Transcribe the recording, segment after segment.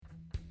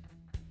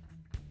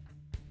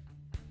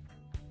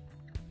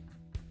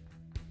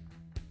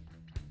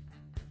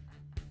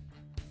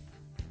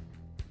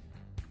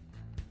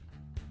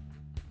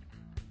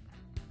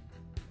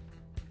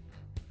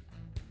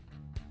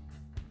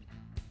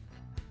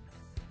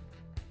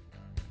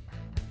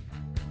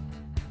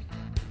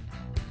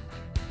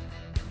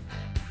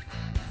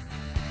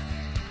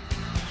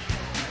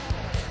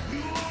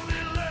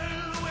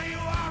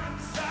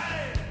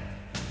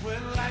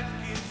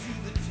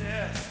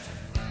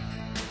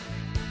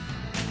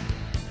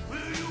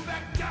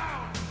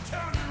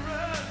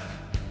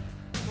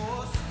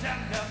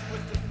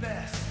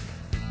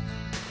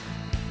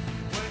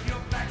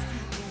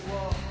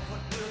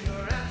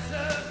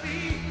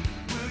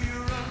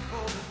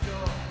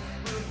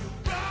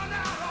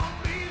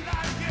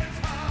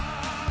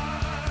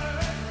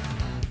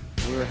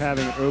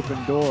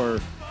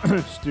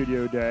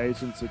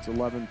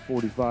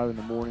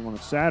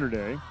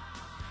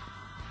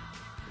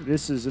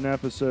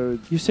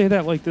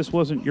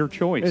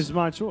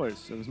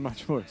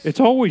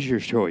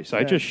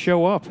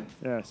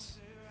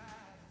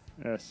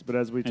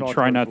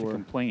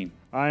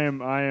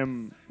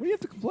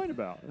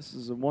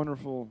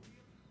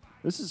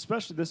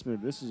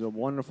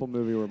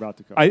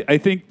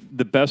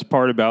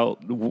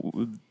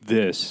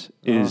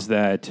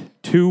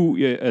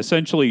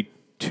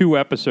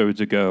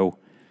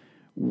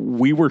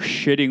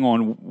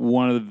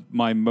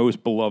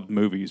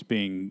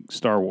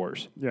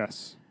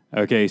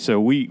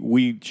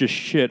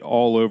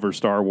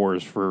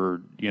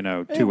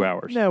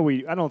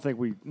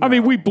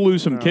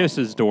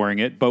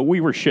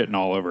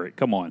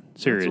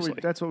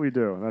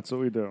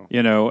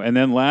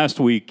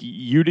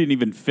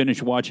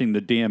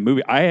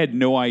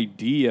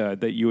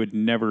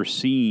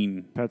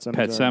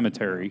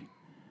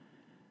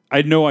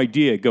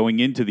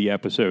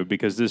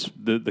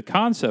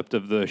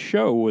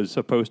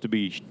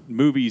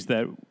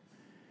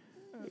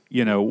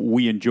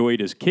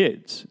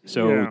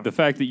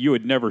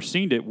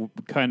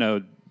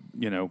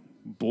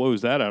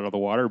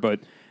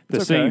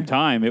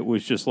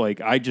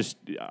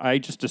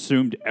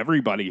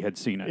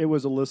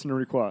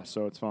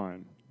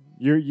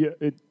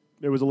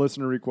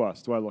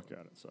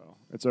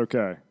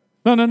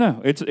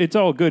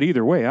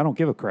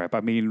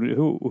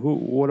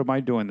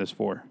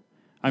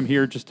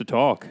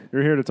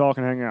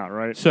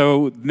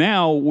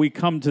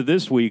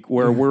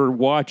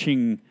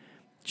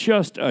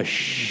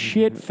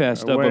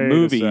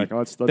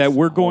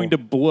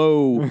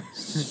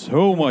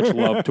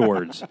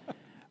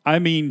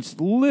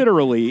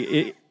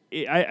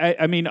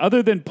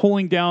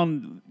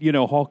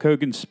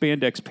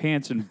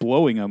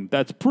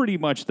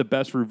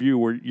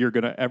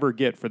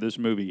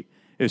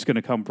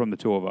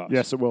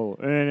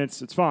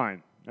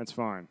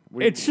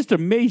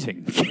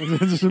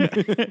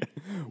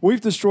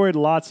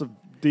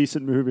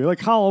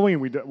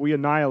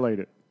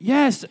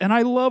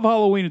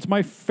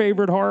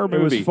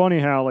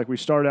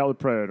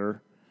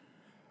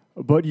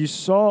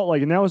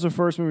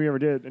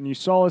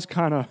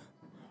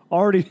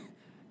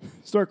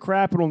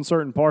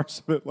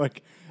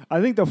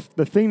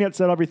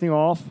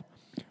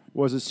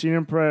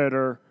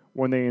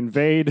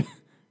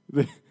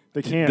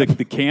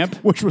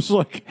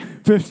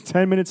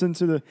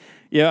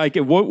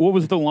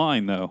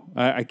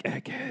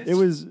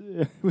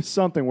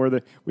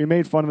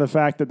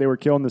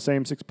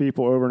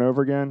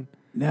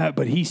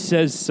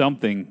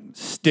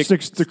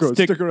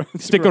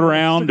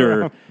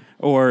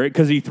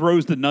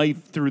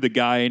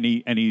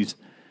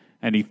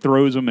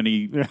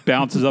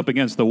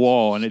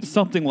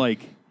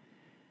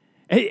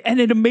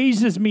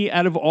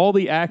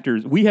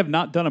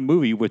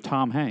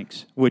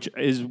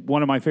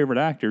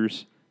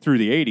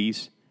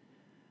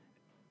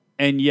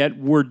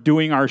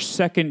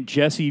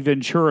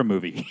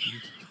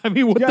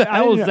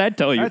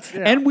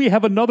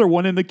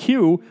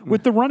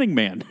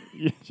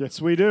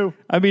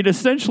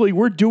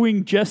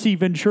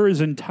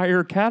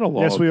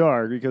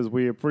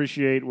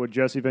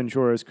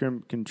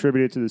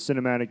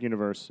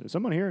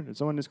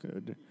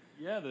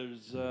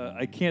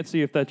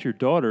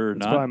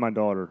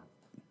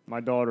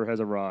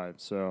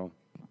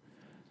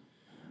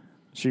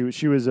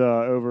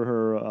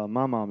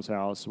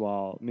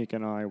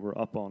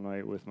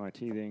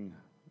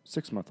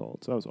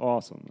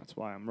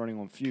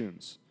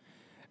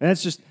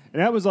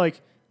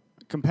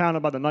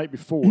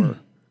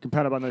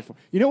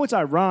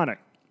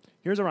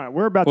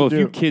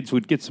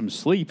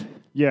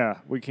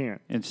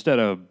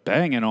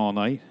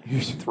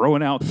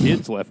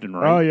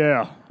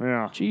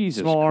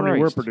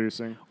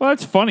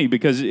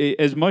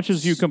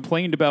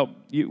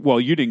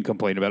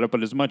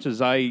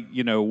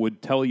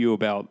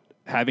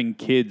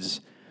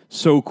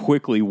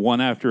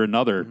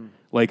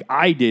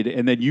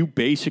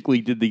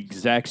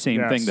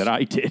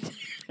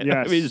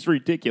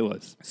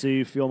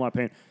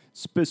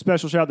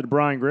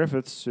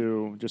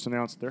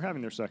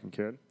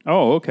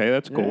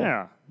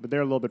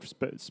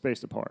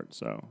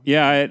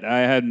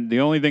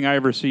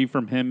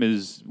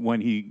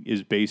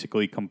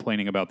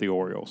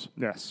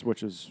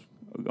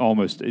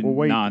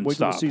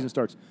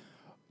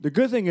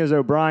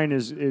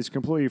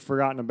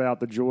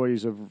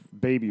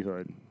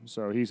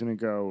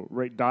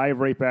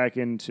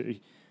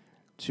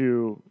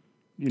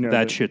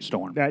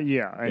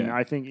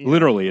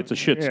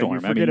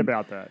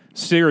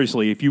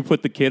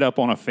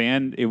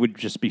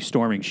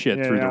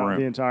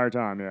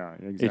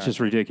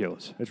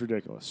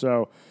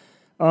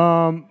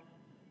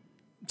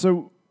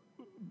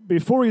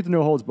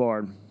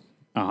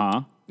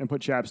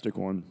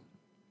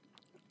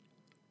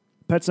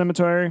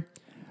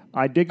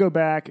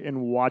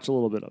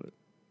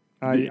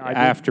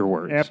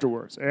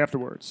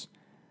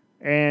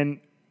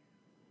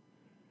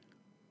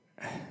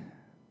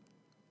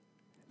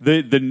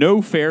The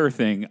no fair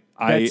thing.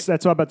 That's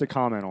what I'm about to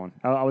comment on.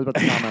 I was about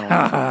to comment on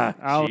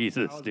that.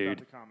 Jesus, I was dude. About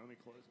to comment. Let me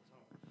close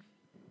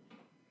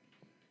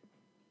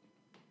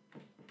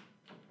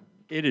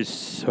this. It is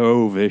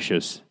so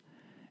vicious.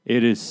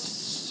 It is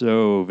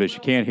so vicious.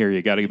 Can't hear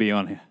you. Got to be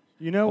on.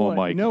 You know Oh, what? You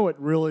Mike. know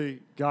what really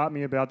got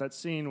me about that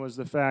scene was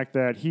the fact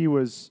that he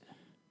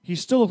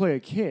still looked like a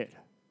kid.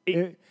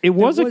 It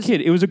was a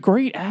kid. It was a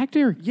great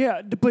actor.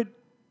 Yeah, but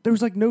there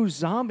was like no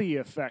zombie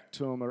effect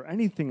to him or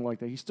anything like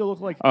that. He still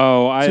looked like.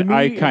 Oh, to me,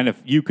 I kind of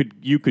you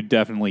could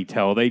definitely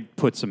tell they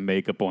put some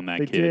makeup on that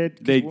They kid. did,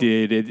 'cause They what-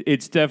 did.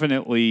 It's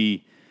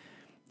definitely.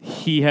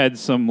 He had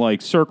some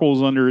like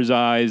circles under his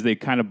eyes. They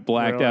kind of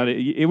blacked Really? out.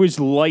 It was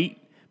light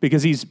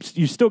because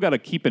you still got to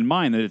keep in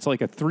mind that it's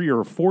like a 3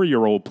 or 4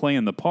 year old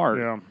playing the part.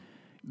 Yeah.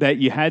 That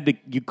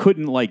you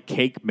couldn't like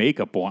cake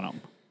makeup on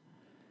him.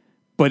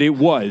 But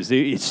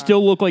it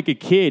still looked like a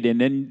kid, and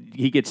then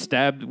he gets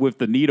stabbed with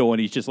the needle,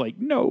 and he's just like,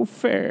 no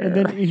fair. And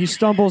then he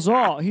stumbles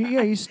off.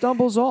 He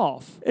stumbles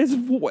off. it's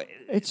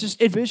It's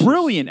it's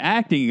brilliant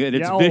acting, and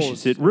it's Yeah,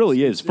 vicious. It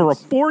really is. For a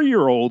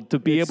 4-year-old to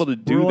be able to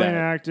do brilliant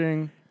that,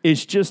 acting.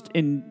 it's just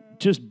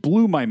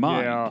blew my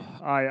mind. Yeah,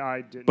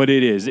 I did. But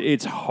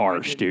it's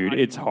harsh, dude.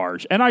 It's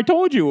harsh, and I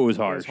told you it was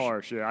harsh. It's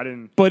harsh. Yeah, I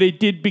didn't. But it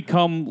did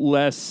become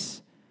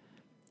less.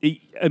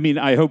 I mean,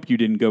 I hope you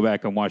didn't go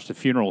back and watch the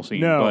funeral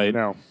scene. No, but,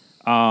 no.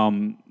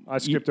 I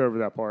skipped over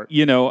that part.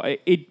 You know,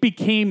 it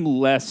became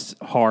less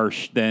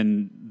harsh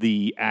than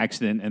the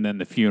accident and then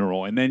the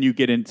funeral. And then you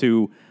get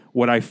into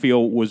what I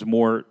feel was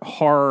more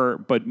horror,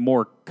 but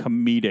more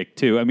comedic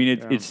too. I mean,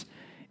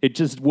 it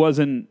just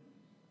wasn't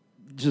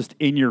just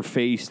in your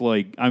face,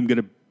 like I'm going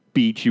to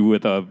beat you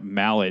with a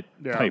mallet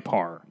type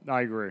horror.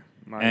 I agree.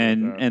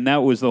 And that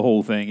was the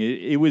whole thing.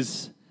 It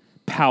was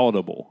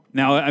palatable.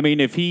 Now, I mean,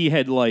 if he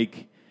had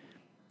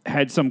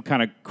had some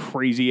kind of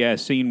crazy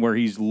ass scene where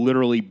he's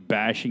literally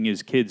bashing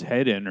his kid's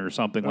head in or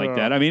something like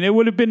that. I mean, it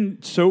would have been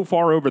so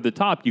far over the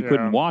top you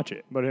couldn't watch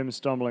it. But him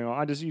stumbling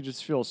on, you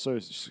just feel so.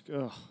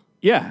 Ugh.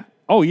 Yeah.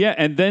 Oh yeah.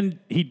 And then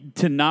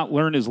to not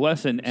learn his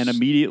lesson and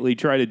immediately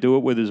try to do it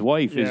with his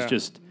wife is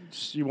just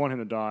You want him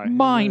to die.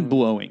 mind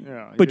blowing.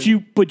 Yeah, but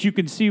you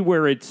can see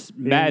where it's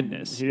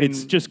madness.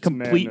 It's just it's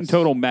complete and madness.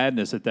 total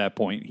madness at that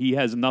point. He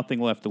has nothing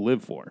left to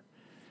live for.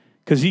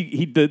 Because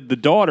the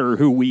daughter,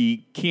 who we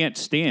can't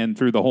stand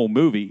through the whole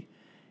movie,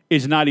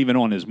 is not even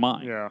on his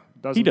mind. Yeah,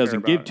 he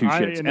doesn't care give about two it.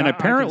 shits. I And can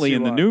apparently see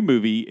in the why. new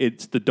movie,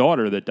 it's the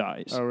daughter that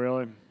dies. Oh,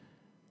 really?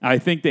 I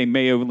think they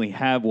may only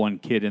have one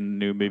kid in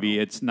the new movie.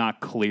 It's not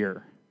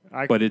clear.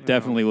 But it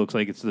definitely looks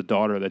like it's the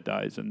daughter that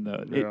dies in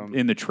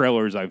the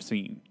trailers I've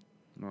seen.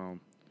 No.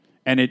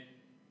 And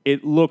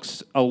it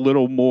looks a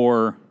little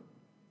more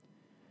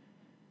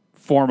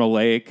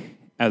formulaic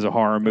as a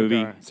horror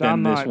movie So than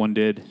I'm this not- one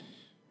did.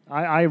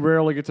 I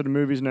rarely get to the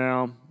movies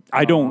now.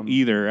 I don't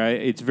either.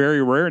 It's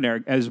very rare now.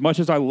 As much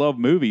as I love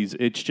movies,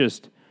 it's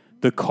just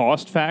the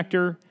cost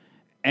factor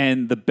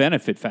and the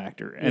benefit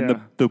factor. And Yeah.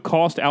 the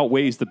cost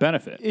outweighs the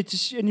benefit.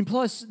 And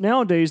plus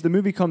nowadays the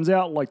movie comes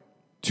out like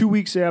 2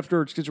 weeks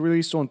after it gets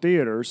released on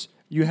theaters.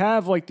 You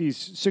have like these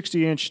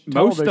 60-inch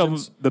Most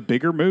televisions. of the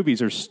bigger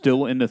movies are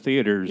still in the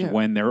theaters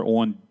when they're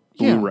on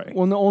Blu-ray.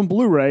 on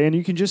Blu-ray, and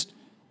you can just.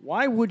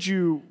 Why would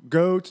you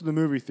go to the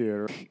movie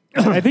theater?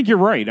 I think you're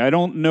right. I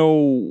don't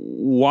know,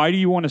 why do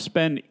you want to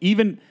spend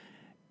even...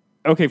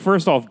 Okay,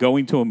 first off,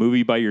 going to a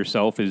movie by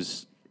yourself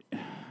is...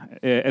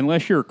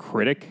 unless you're a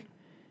critic,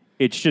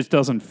 it just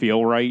doesn't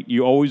feel right.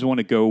 You always want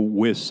to go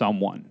with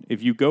someone.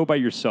 If you go by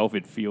yourself,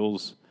 it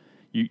feels...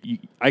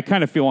 I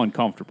kind of feel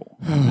uncomfortable.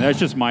 That's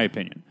just my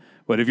opinion.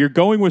 But if you're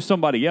going with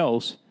somebody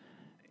else,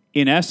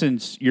 in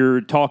essence,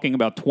 you're talking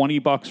about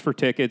 $20 for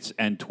tickets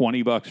and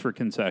 $20 for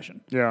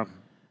concession. Yeah,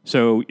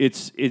 So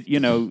it's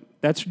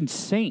that's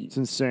insane. it's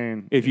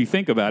insane. If you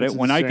think about It's it,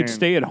 when I could insane.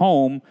 stay at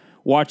home,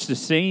 watch the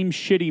same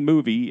shitty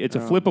movie, it's a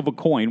flip of a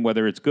coin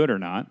whether it's good or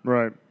not.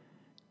 Right.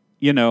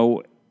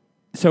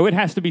 So it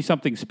has to be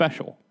something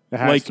special. It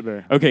has to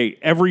be. Okay,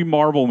 every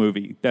Marvel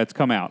movie that's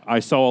come out. I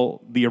saw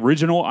the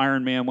original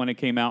Iron Man when it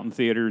came out in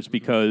theaters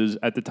because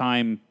at the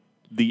time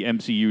the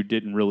MCU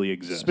didn't really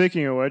exist.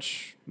 Speaking of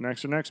which,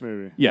 next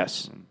movie.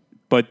 Yes.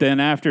 But then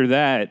after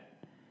that,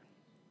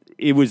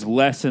 it was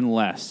less and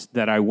less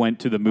that I went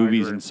to the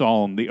movies agree. and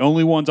saw them. The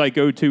only ones I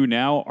go to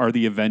now are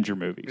the Avenger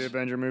movies. The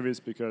Avenger movies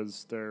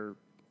because they're,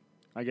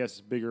 I guess,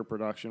 bigger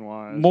production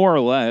wise. More or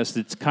less,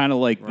 it's kind of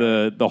like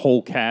the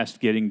whole cast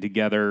getting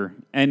together.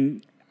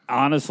 And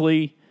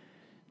honestly,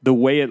 the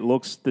way it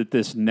looks that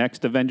this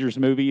next Avengers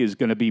movie is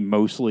going to be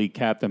mostly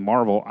Captain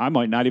Marvel, I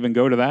might not even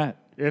go to that.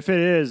 If it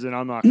is, then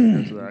I'm not going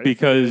to go to that.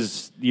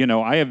 Because,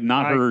 I have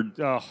not heard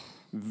Oh,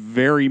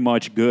 very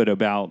much good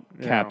about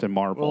Captain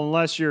Marvel. Well,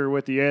 unless you're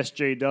with the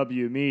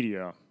SJW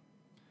media.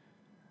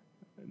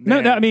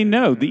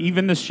 No,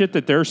 even the shit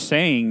that they're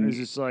saying, It's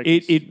just like-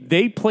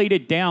 they played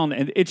it down,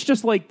 and it's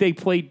just like they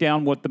played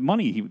down what the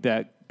money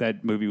that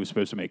that movie was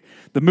supposed to make.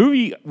 The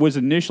movie was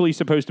initially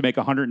supposed to make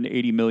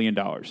 $180 million.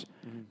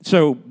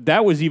 So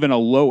that was even a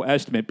low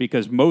estimate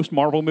because most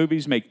Marvel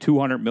movies make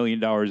 $200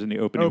 million in the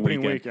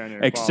opening weekend. Yeah,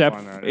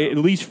 except at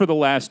least for the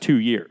last 2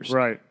 years.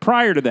 Right.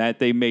 Prior to that,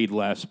 they made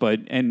less,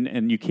 but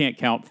and you can't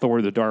count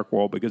Thor: The Dark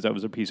World because that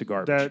was a piece of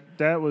garbage.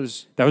 That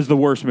was the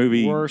worst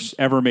movie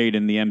ever made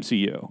in the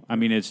MCU. I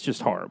mean, it's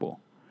just horrible.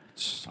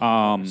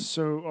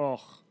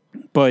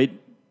 But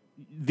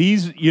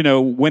these,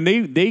 when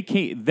they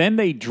came, then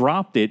they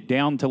dropped it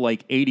down to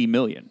like 80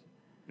 million.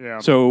 Yeah.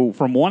 So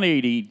from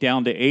 180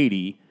 down to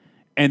 80.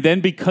 And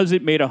then because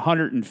it made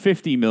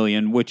 150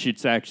 million, which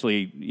it's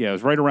actually, it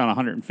was right around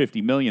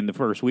 150 million the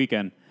first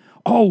weekend.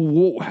 Oh,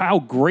 whoa, how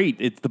great.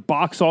 It's the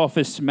box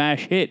office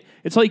smash hit.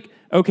 It's like,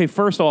 okay,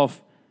 first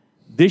off,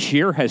 this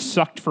year has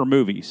sucked for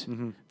movies.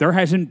 There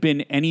hasn't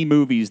been any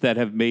movies that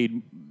have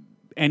made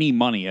any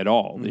money at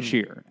all this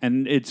year.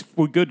 And it's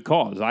for good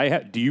cause.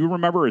 Do you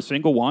remember a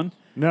single one?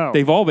 No.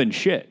 They've all been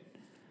shit.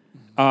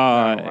 No,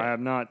 I have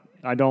not.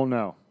 I don't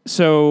know.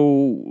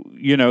 So,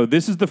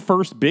 this is the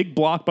first big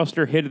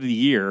blockbuster hit of the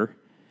year,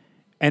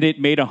 and it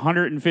made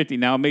 150.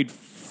 Now, it made,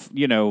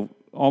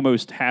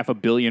 almost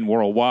 $500 million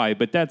worldwide,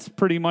 but that's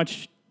pretty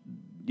much,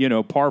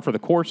 par for the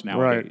course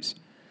nowadays.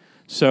 Right.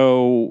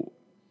 So,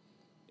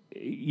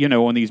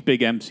 on these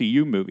big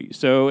MCU movies.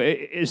 So,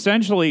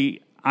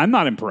 essentially, I'm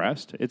not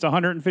impressed. It's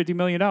 $150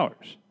 million.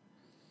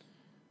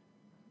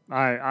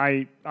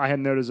 I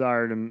had no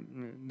desire to.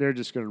 They're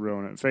just going to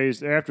ruin it.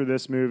 After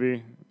this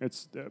movie,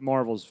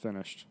 Marvel's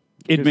finished.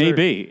 It may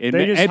be.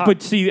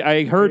 But see,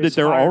 I heard that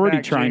they're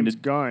already trying James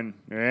Gunn.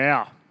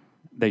 Yeah,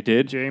 they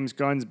did. James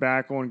Gunn's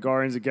back on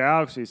Guardians of the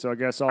Galaxy, so I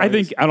guess I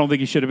don't think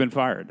he should have been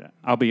fired.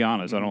 I'll be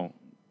honest. I don't.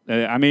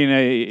 I mean,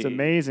 it's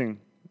amazing.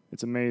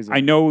 It's amazing.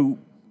 I know.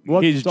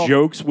 His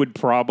jokes would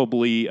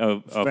probably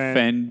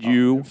offend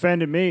you.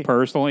 Offended me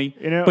personally,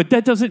 But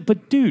that doesn't.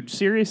 But dude,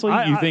 seriously,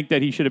 you think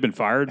that he should have been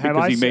fired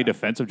because he made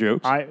offensive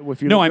jokes?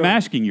 I'm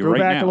asking you right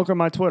now. Go back and look at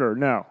my Twitter.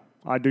 No,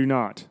 I do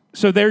not.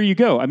 So there you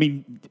go. I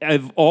mean,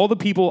 of all the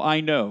people I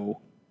know,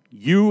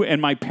 you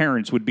and my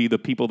parents would be the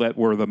people that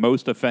were the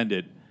most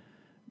offended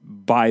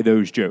by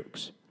those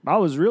jokes. I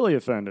was really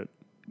offended.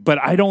 But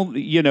I don't,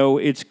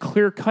 it's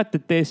clear cut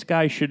that this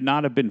guy should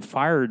not have been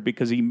fired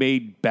because he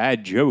made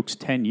bad jokes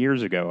 10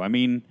 years ago. I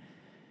mean,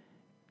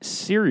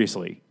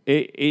 seriously,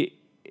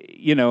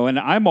 and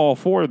I'm all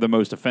for the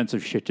most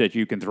offensive shit that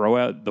you can throw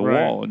at the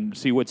wall and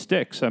see what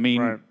sticks. I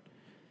mean,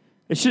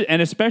 it's just,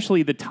 and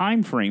especially the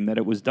time frame that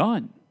it was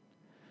done.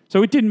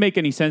 So it didn't make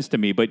any sense to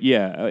me. But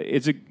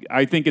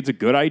I think it's a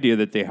good idea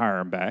that they hire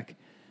him back.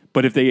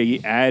 But if they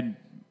add.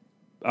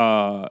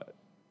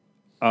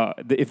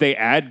 If they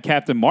add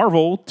Captain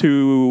Marvel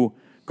to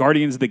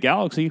Guardians of the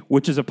Galaxy,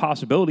 which is a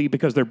possibility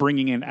because they're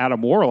bringing in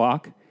Adam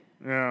Warlock.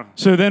 Yeah.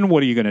 So then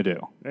what are you going to do?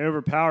 They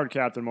overpowered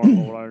Captain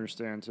Marvel, what I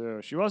understand,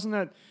 too. She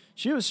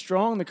was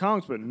strong in the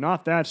comics, but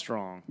not that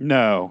strong.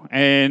 No.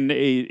 And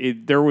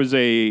there was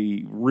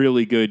a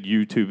really good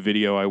YouTube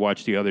video I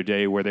watched the other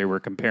day where they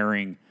were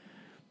comparing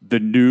the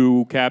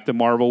new Captain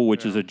Marvel,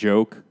 which is a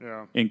joke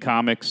in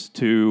comics,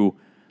 to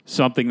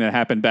something that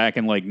happened back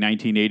in like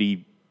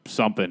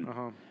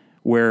 1980-something.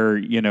 Where,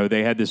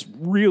 they had this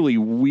really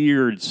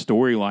weird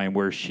storyline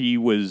where she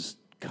was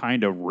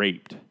kind of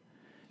raped.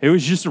 It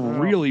was just a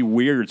really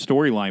weird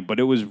storyline, but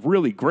it was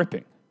really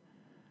gripping.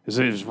 It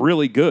was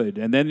really good.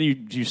 And then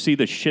you see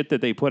the shit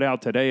that they put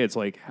out today. It's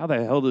like, how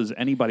the hell does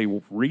anybody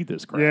read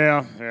this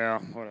crap? Yeah,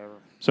 whatever.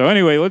 So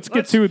anyway, let's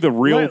get to the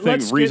real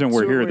reason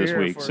we're here this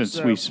week, since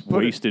we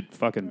wasted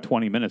fucking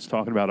 20 minutes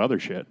talking about other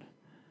shit.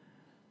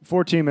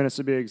 14 minutes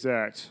to be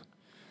exact.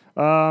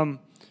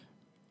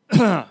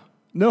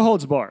 No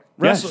holds barred.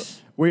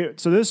 Yes. We're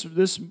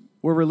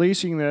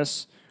releasing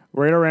this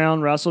right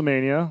around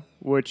WrestleMania,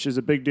 which is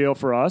a big deal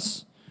for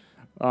us.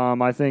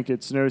 I think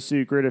it's no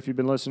secret if you've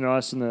been listening to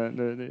us and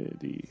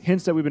the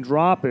hints that we've been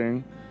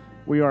dropping.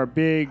 We are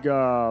big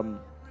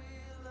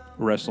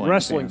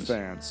wrestling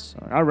fans.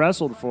 I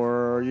wrestled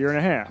for a year and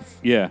a half.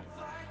 Yeah.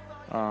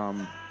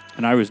 And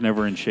I was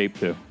never in shape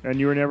to. And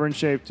you were never in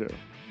shape to.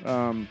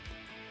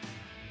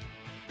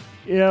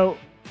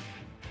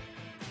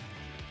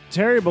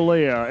 Terry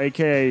Bollea,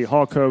 a.k.a.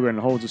 Hulk Hogan,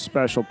 holds a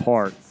special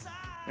part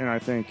in, I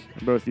think,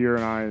 both you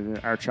and I,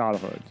 our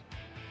childhood.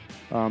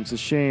 It's a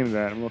shame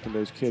that I'm looking at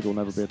those kids will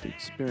never be able to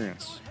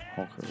experience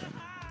Hulk Hogan.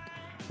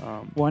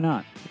 Why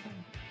not?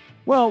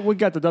 Well, we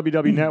got the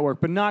WWE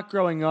Network, but not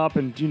growing up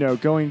and,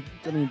 going...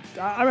 I mean,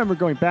 I remember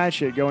going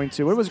batshit going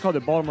to... What was it called? The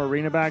Baltimore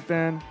Arena back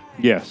then?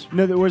 Yes.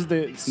 No, there was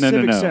the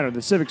Civic Center.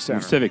 The Civic Center.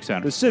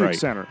 The Civic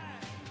Center.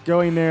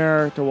 Going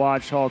there to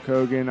watch Hulk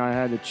Hogan, I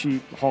had the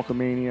cheap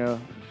Hulkamania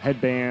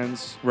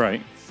headbands.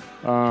 Right.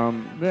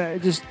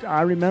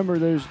 I remember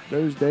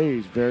those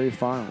days very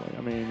fondly.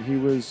 I mean, he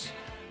was...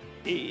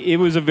 It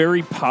was a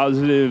very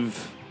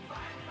positive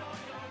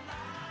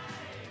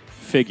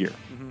figure.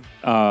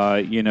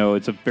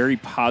 It's a very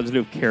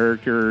positive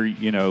character.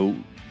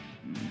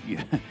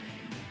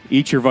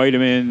 Eat your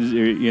vitamins,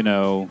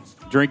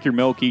 drink your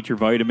milk, eat your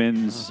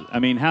vitamins. I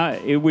mean,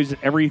 it was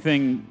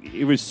everything.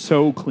 It was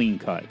so clean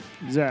cut.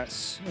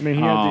 Yes. I mean,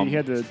 he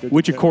had the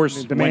which, of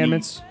course, the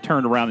demandments. When he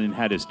turned around and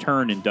had his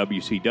turn in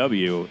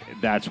WCW,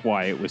 that's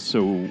why it was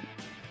so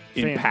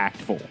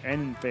impactful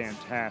and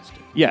fantastic.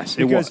 Yes,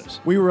 because it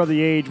was. We were of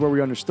the age where we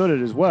understood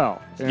it as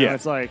well. You know, yeah,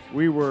 it's like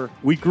we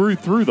grew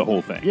through the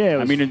whole thing. Yeah,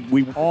 I mean,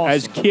 we awesome.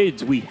 As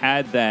kids we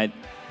had that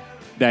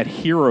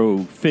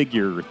hero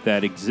figure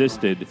that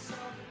existed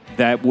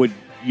that would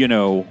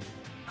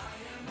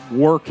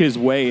work his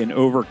way and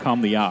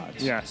overcome the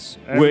odds. Yes,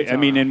 I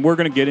mean, and we're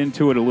going to get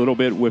into it a little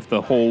bit with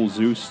the whole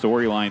Zeus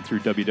storyline through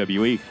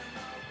WWE,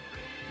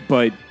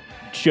 but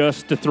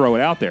just to throw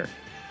it out there.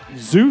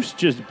 Zeus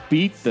just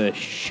beat the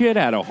shit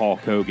out of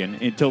Hulk Hogan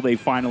until they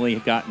finally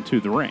got into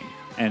the ring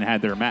and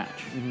had their match.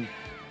 Mm-hmm.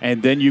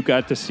 And then you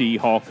got to see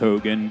Hulk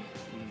Hogan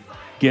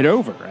get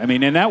over. I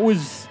mean, and that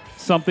was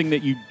something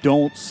that you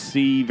don't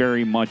see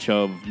very much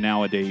of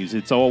nowadays.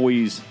 It's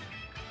always,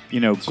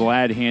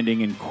 glad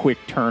handing and quick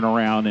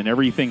turnaround, and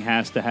everything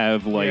has to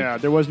have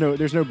there's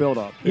no build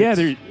up.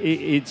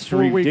 It's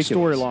 4-week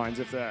ridiculous. storylines,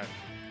 if that.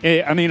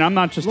 I mean, I'm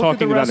not just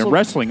talking about in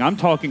wrestling. I'm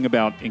talking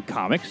about in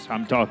comics.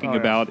 I'm talking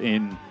about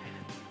in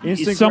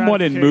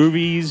somewhat in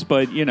movies,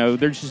 but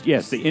there's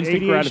just the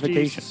instant ADHD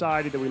gratification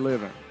society that we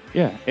live in.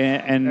 Yeah,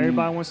 and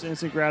everybody wants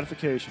instant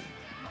gratification.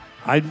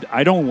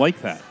 I don't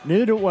like that.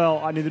 Neither do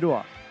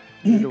I.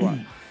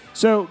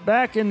 So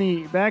back in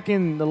the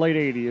late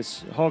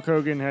 '80s, Hulk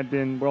Hogan had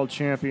been world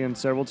champion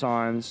several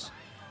times.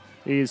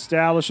 He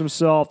established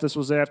himself. This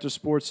was after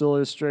Sports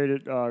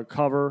Illustrated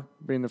cover,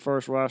 being the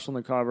first wrestler on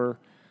the cover.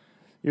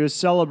 He was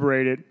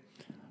celebrated,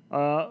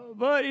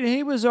 but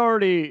he was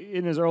already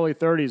in his early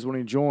 30s when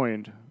he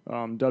joined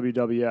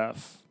WWF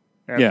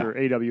after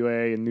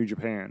AWA and New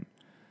Japan.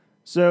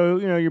 So,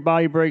 your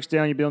body breaks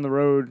down, you've been on the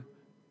road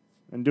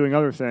and doing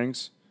other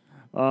things.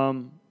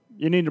 You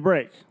need a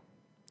break.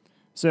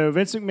 So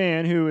Vince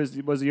McMahon, who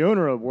was the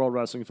owner of World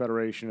Wrestling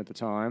Federation at the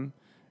time,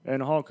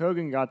 and Hulk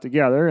Hogan got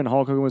together, and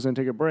Hulk Hogan was going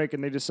to take a break,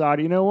 and they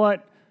decided, you know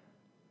what?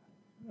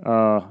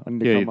 I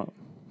need to come up.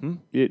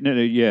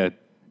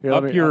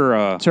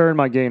 Turn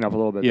my gain up a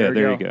little bit. Yeah,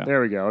 there you go.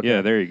 There we go. Okay.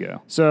 Yeah, there you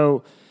go.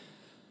 So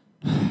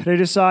they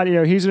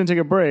decided, he's going to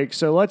take a break.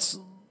 So let's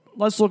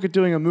look at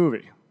doing a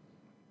movie.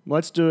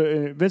 Let's do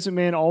it. Vince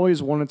McMahon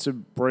always wanted to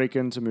break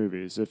into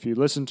movies. If you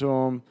listen to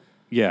him,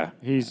 he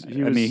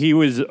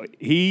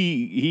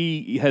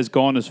has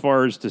gone as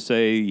far as to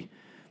say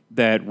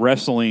that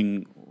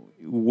wrestling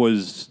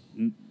was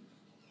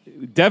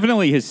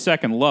definitely his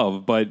second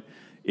love, but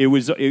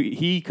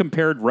he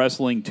compared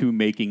wrestling to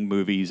making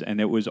movies,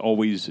 and it was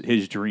always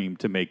his dream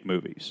to make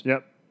movies.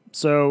 Yep.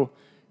 So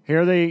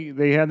here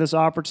they had this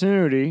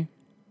opportunity,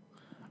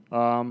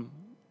 and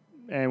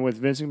with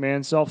Vince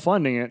McMahon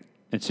self-funding it.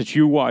 And since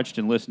you watched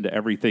and listened to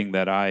everything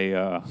that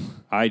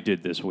I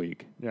did this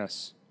week,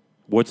 yes.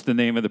 What's the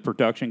name of the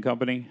production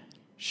company?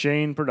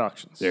 Shane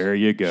Productions. There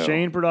you go.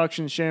 Shane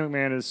Productions. Shane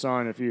McMahon is his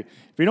son. If you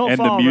don't and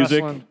follow the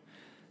music.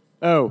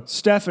 Wrestling,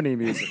 Stephanie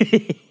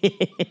music.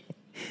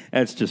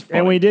 That's just funny.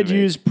 And we did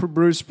use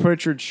Bruce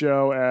Pritchard's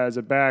show as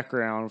a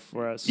background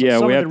for us.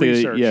 So we have to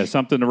research.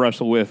 Something to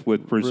wrestle with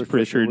Bruce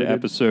Pritchard,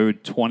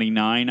 episode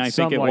 29, I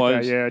think it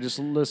was. That, yeah, just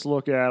let's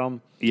look at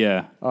them.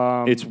 Yeah,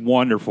 it's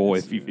wonderful.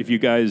 If you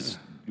guys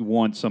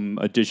want some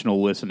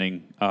additional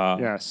listening,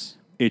 yes,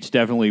 it's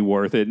definitely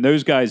worth it. And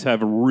those guys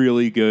have a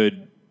really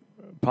good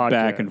podcast.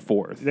 Back and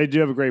forth. They do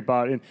have a great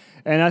body,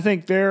 and I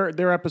think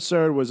their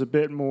episode was a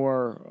bit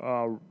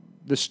more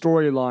the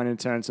storyline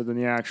intensive than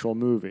the actual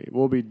movie.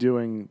 We'll be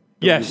doing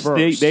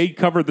reverse. They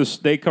covered this.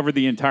 They covered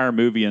the entire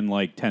movie in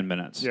like 10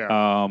 minutes.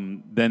 Yeah.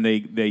 Then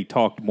they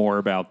talked more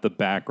about the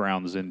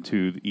backgrounds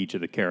into each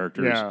of the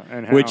characters. Yeah,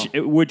 and how.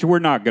 which we're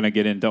not going to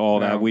get into all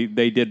that.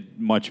 They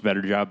did much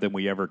better job than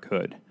we ever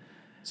could.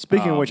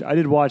 Speaking of which, I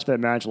did watch that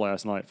match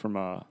last night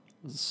from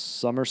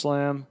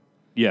SummerSlam.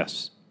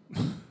 Yes.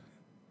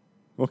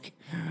 Okay.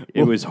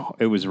 It was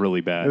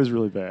really bad. It was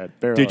really bad.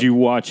 Did you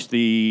watch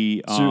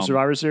the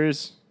Survivor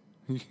Series?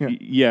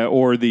 Yeah,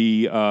 or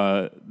the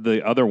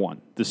other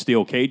one, the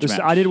steel cage match.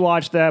 I did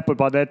watch that, but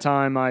by that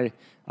time I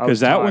was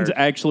that tired. one's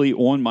actually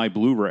on my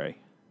Blu-ray.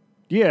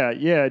 Yeah,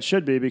 it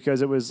should be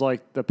because it was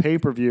like the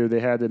pay-per-view.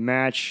 They had the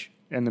match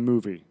and the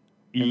movie.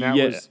 And that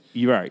was,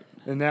 you're right.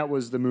 And that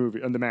was the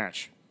movie and the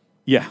match.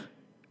 Yeah,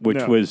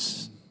 which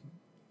was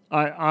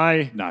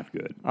I not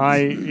good.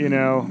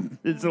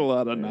 It's a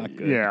lot of not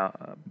good. Yeah,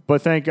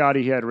 but thank God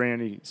he had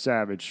Randy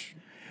Savage.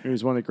 He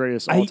was one of the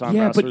greatest all-time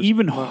wrestlers. But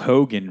even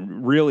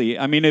Hogan, really,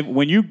 I mean,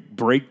 when you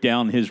break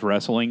down his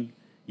wrestling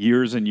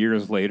years and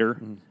years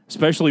later,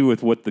 especially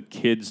with what the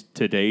kids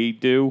today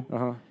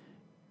do,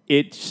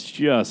 it's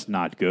just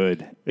not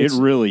good. It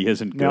really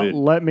isn't good. Now,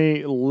 let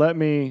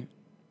me.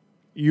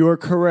 You're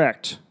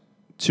correct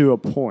to a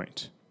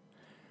point.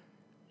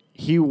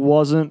 He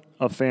wasn't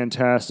a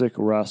fantastic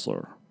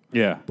wrestler.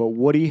 Yeah. But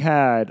what he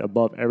had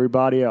above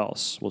everybody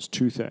else was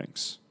two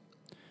things.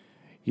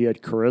 He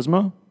had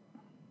charisma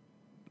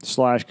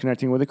 /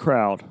 connecting with a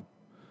crowd,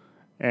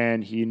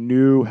 and he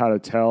knew how to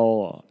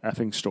tell a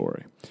effing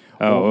story.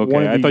 Oh, One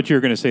okay. of I the- thought you were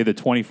going to say the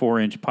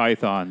 24-inch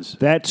pythons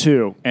That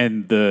too,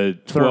 and the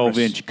Thermos.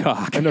 12-inch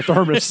cock. and the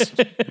thermos.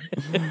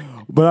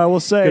 But I will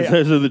say,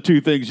 Those are the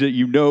two things that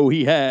you know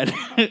he had.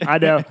 I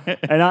know,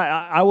 and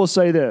I will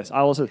say this.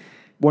 I will say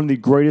one of the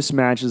greatest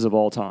matches of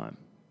all time.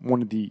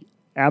 One of the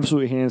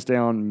absolutely hands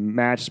down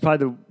matches.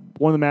 Probably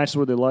one of the matches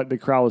where the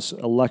crowd was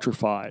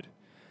electrified.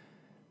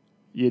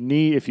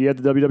 If you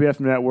have the WWF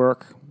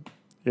Network.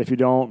 If you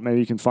don't, maybe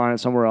you can find it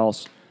somewhere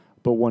else.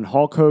 But when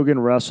Hulk Hogan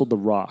wrestled The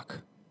Rock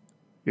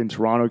in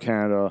Toronto,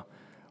 Canada,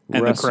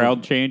 And the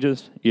crowd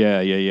changes? Yeah.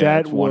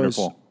 that It's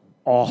wonderful. was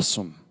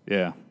awesome.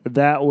 Yeah.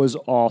 That was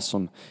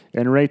awesome.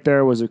 And right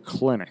there was a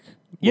clinic.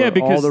 Yeah, where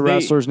because all the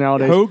wrestlers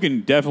nowadays.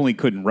 Hogan definitely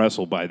couldn't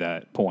wrestle by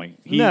that point.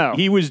 No.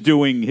 He was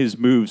doing his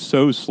moves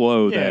so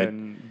slow that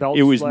and belt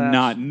it was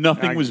slaps,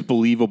 nothing was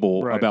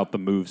believable Right. about the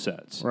move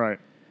sets. Right.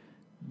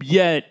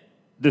 Yet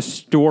the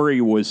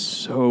story was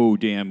so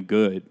damn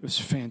good, It was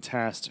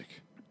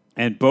fantastic.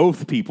 and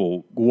both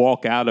people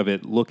walk out of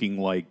it looking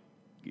like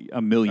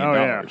 $1 million.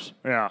 Oh,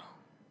 yeah.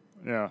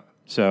 Yeah.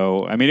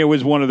 So, I mean, it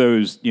was one of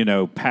those,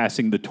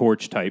 passing the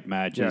torch type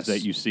matches Yes. that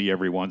you see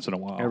every once in a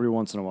while. Every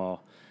once in a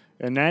while.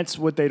 And that's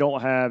what they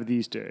don't have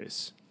these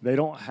days. They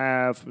don't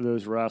have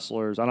those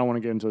wrestlers. I don't want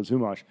to get into it too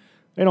much.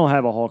 They don't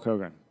have a Hulk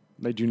Hogan.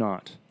 They do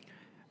not.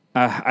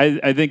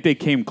 I think they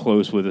came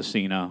close with a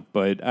Cena,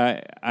 but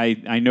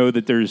I know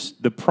that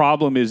the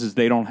problem is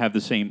they don't have the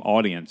same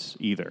audience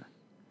either.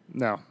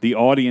 No. The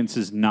audience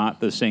is not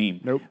the same.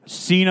 Nope.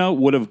 Cena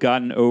would have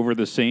gotten over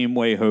the same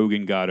way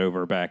Hogan got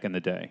over back in the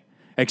day,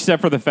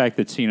 except for the fact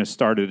that Cena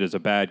started as a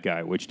bad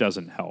guy, which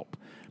doesn't help.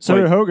 So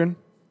But- did Hogan.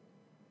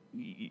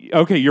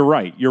 Okay, you're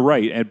right.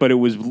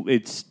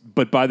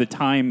 But by the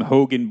time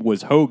Hogan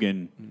was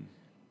Hogan,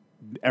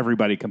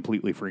 everybody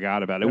completely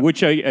forgot about it,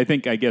 which I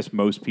guess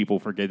most people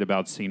forget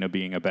about Cena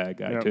being a bad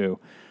guy Yep. too.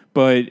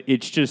 But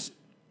it's just,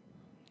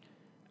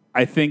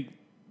 I think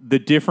the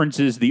difference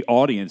is the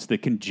audience, the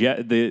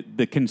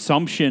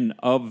consumption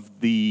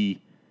of the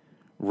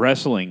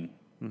wrestling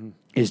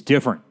is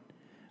different.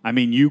 I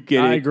mean, you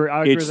get I it. agree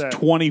It's with that.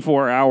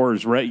 24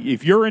 hours.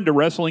 If you're into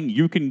wrestling,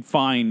 you can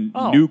find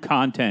new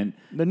content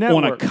The on a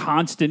network.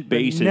 constant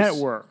basis. The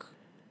network.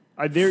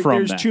 There's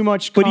that. too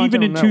much But content even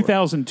on in the network.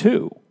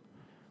 2002,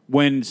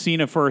 when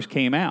Cena first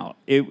came out,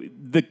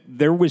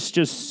 there was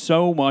just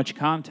so much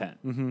content.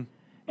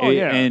 Oh,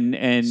 yeah. And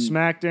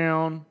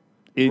SmackDown,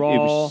 it Raw,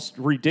 was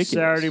ridiculous.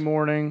 Saturday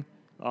morning,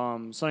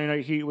 Sunday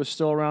Night Heat was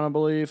still around, I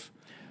believe.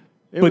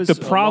 But the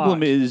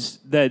problem is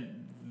that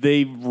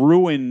they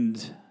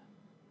ruined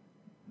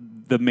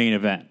the main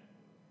event.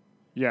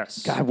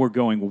 yes. God, we're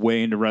going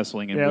way into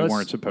wrestling, and we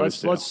weren't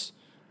supposed to.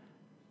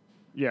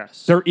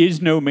 Yes. There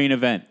is no main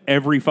event.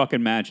 Every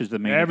fucking match is the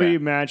main Every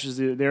event. match is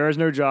there is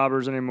no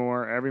jobbers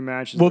anymore. Every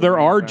match is Well, the there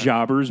main are event.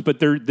 jobbers, but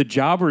the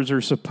jobbers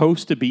are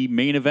supposed to be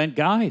main event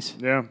guys.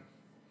 Yeah.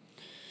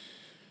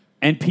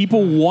 And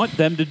people want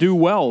them to do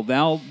well.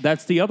 Now,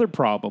 that's the other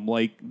problem.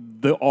 Like,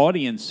 the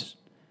audience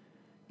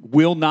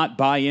will not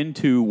buy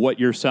into what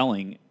you're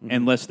selling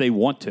unless they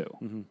want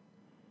to.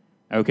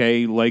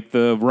 Okay? Like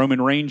the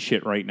Roman Reigns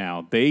shit right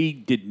now. They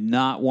did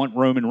not want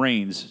Roman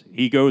Reigns.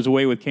 He goes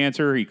away with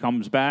cancer. He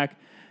comes back.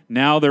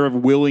 Now they're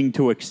willing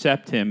to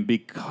accept him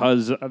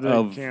because Of the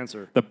of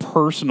cancer. the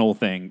personal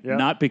thing, Yep.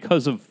 not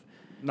because of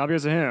Not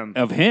because of him.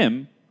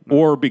 him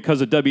or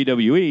because of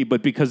WWE,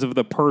 but because of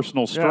the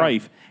personal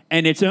strife.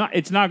 And it's not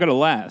going to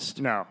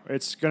last. No,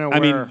 it's gonna. I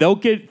mean, they'll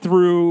get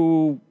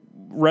through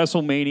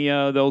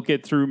WrestleMania. They'll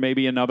get through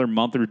maybe another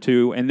month or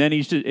two, and then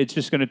it's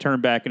just going to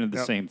turn back into the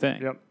Yep. same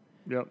thing.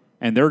 Yep.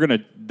 And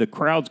the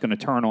crowd's going to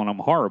turn on them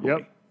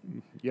horribly.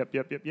 Yep.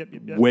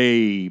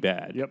 Way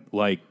bad. Yep.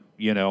 Like,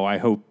 I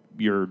hope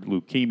your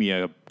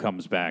leukemia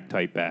comes back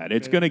type bad.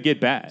 It's going to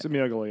get bad. It's gonna be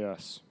ugly.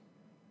 Yes.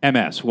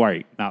 MS,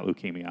 right? Not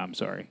leukemia. I'm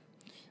sorry.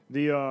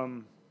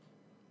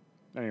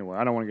 Anyway,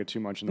 I don't want to get too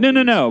much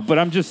into No. But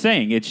I'm just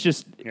saying, it's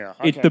just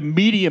okay. the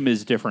medium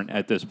is different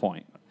at this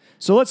point.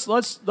 So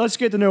let's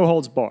get the no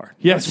holds bar.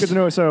 Yes. Let's get the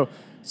no.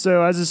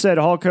 So as I said,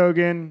 Hulk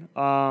Hogan,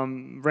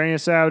 Randy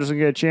Savage doesn't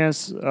get a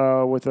chance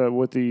with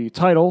the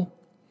title.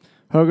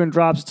 Hogan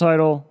drops the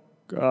title,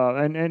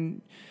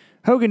 and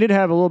Hogan did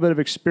have a little bit of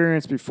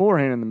experience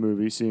beforehand in the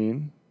movie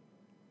scene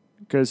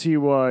because he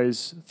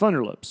was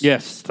Thunder Lips.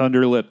 Yes,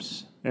 Thunder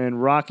Lips.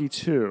 And Rocky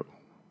 2.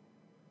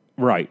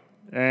 Right.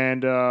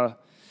 And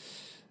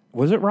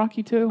Was it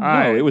Rocky 2?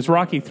 No, it was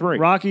Rocky 3.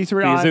 Rocky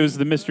 3. Because it was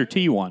the Mr.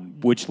 T one,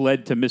 which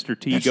led to Mr.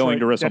 T going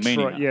to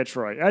WrestleMania. That's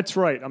right. That's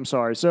right. I'm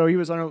sorry. So he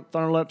was on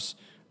Thunder Lips.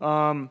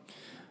 So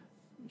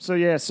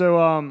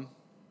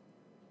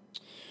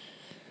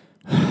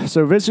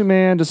Vince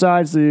McMahon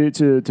decides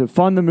to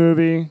fund the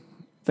movie. I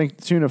think to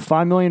the tune of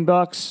 $5 million.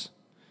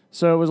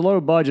 So it was low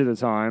budget at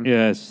the time.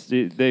 Yes,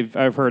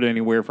 I've heard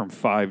anywhere from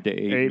 $5 to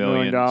 $8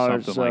 million,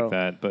 something so- like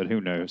that, but who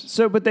knows?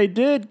 So, but they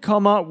did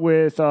come up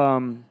with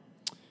Hogan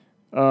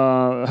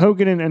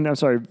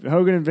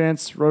and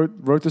Vince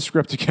wrote the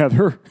script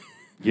together.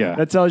 Yeah.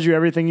 That tells you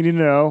everything you need to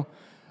know.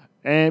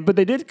 But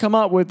they did come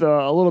up with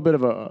a little bit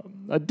of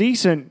a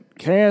decent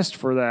cast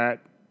for that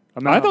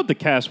amount. I thought the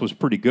cast was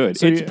pretty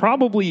good. It's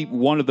probably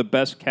one of the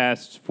best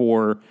casts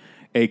for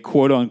a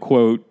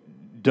quote-unquote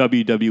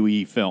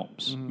WWE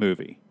Films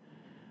movie.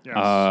 Yes.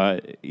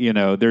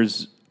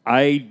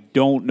 I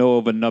don't know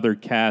of another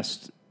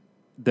cast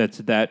that's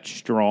that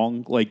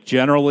strong. Like,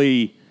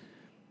 generally,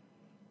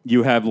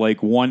 you have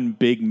like one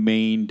big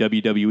main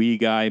WWE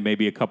guy,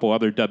 maybe a couple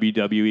other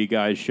WWE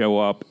guys show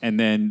up, and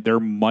then there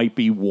might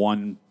be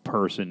one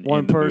person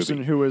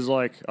who was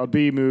like a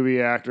B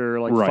movie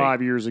actor like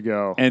 5 years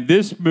ago. And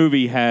this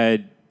movie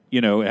had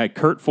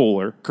Kurt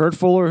Fuller. Kurt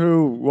Fuller,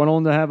 who went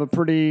on to have a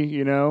pretty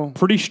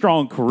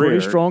strong career.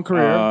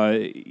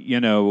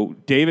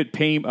 David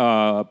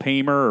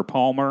Paymer or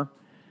Palmer.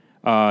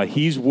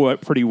 He's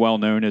pretty well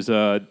known as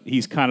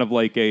he's kind of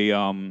like a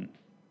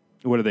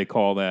what do they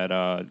call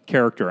that?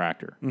 Character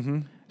actor. Mm-hmm.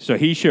 So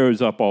he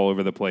shows up all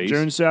over the place.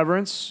 Joan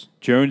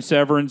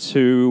Severance,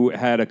 who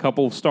had a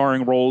couple of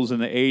starring roles in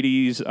the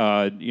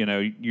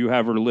 80s. You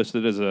have her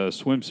listed as a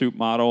swimsuit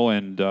model,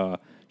 and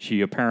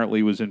she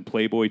apparently was in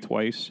Playboy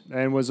twice.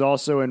 And was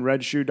also in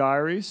Red Shoe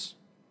Diaries.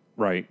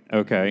 Right,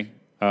 okay.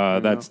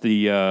 That's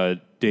the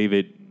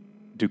David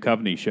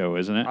Duchovny show,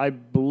 isn't it? I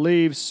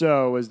believe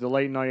so. It was the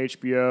late night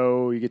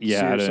HBO. You get to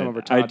see some of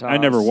her tatas. I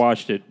never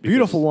watched it.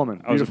 Beautiful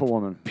woman.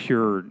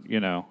 Pure,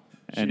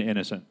 and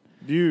innocent.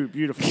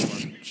 Beautiful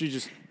woman. She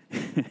just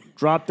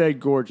drop dead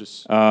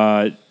gorgeous.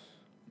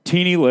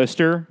 Teeny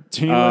Lister.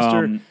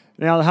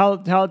 Now,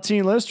 how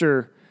Teeny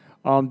Lister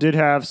did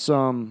have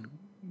some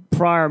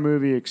prior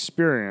movie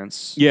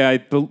experience. Yeah,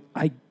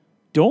 I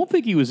don't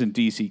think he was in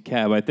DC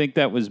Cab. I think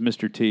that was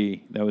Mr.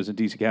 T that was in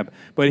DC Cab.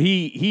 But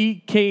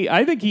he came,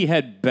 I think he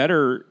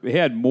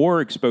had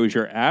more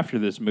exposure after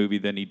this movie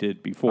than he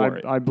did before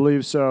it. I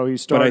believe so. He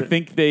started. But I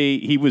think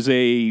he was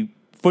a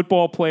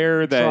football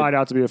player that tried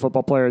out to be a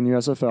football player in the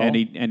USFL, and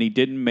he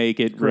didn't make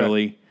it. Correct.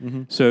 Really.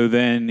 Mm-hmm. So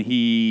then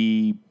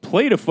he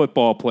played a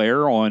football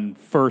player on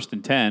First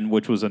and 10,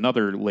 which was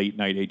another late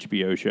night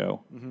HBO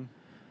show. Mm-hmm.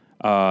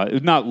 It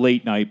was not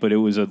late night, but it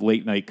was a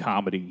late night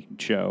comedy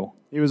show.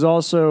 He was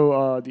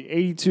also the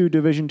 82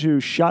 Division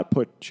II shot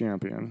put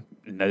champion.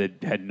 And I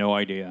had no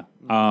idea.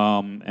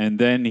 And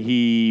then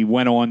he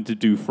went on to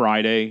do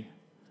Friday.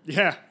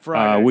 Yeah,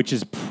 Friday. Which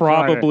is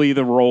probably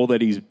the role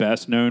that he's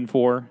best known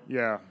for.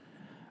 Yeah.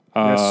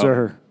 Yes,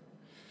 sir.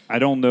 I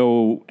don't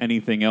know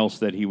anything else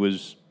that he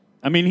was...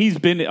 I mean, he's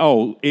been...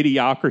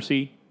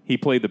 Idiocracy. He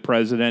played the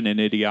president in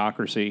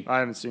Idiocracy. I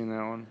haven't seen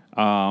that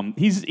one.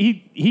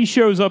 He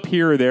shows up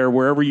here or there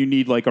wherever you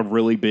need like a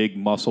really big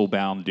muscle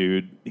bound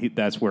dude.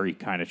 That's where he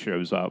kind of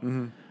shows up.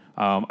 Mm-hmm.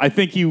 I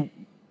think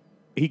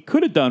he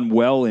could have done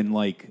well in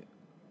like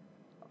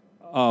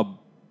a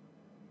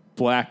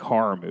black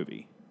horror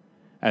movie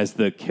as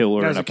the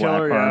killer in a black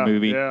horror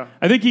movie. Yeah.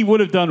 I think he would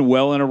have done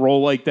well in a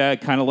role like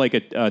that, kind of like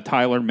a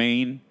Tyler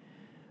Mane.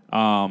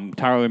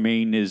 Tyler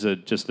Mane is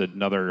just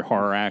another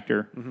horror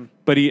actor, mm-hmm.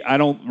 But I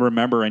don't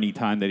remember any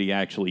time that he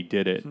actually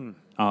did it.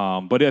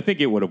 But I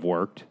think it would have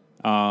worked,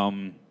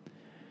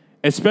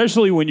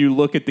 especially when you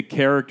look at the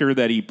character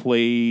that he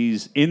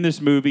plays in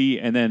this movie,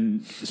 and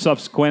then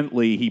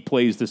subsequently he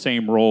plays the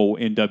same role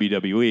in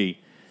WWE.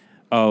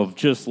 Of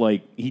just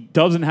like he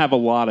doesn't have a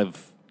lot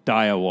of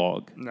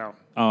dialogue. No,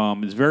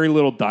 there's very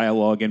little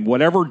dialogue, and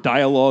whatever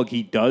dialogue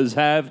he does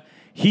have,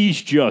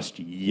 he's just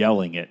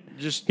yelling it.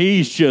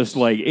 He's just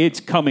like,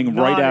 it's coming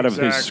right out of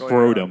his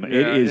scrotum. Yeah,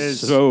 it is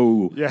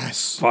so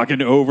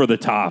fucking over the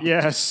top.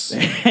 Yes.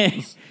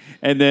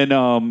 And then,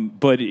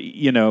 but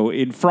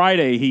in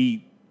Friday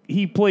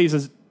he plays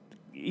a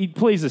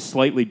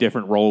slightly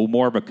different role,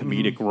 more of a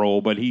comedic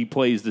role, but he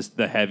plays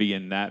the heavy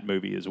in that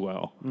movie as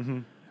well.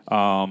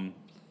 Mm-hmm.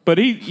 But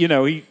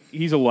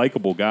he's a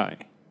likable guy.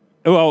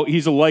 Well,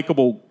 he's a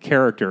likable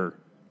character.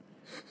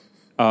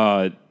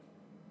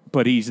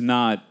 But he's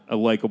not a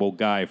likable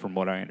guy from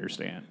what I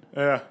understand.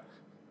 Yeah.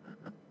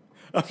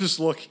 I'm just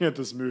looking at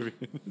this movie.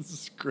 This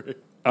is great.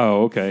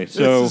 Oh, okay.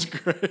 So this is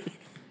great.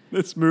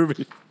 This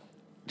movie's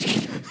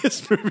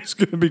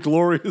going to be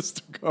glorious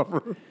to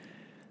cover.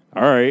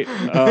 All right.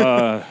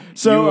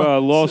 You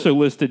also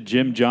listed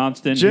Jim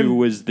Johnston, who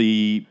was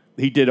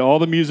he did all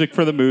the music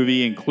for the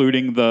movie,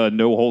 including the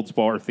No Holds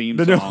Barred theme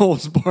song. The No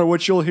Holds Barred,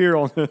 which you'll hear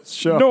on this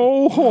show.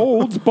 No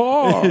Holds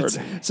Barred.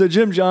 So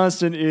Jim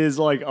Johnston is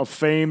like a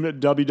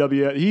famed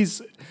WWF.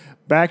 He's,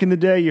 back in the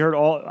day, you heard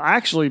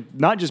actually,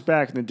 not just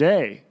back in the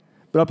day,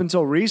 but up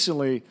until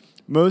recently,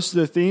 most of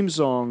the theme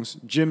songs,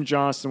 Jim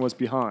Johnston was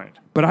behind.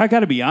 But I got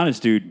to be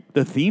honest, dude,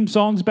 the theme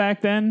songs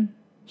back then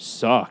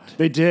sucked.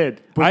 They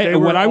did. But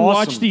when I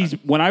watched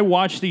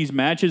these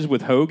matches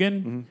with Hogan,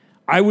 mm-hmm.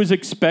 I was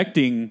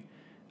expecting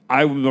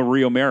I'm a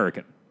Real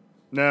American.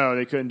 No,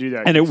 they couldn't do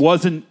that. And it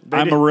wasn't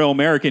I'm a Real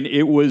American.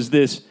 It was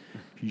this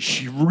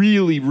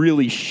really,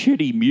 really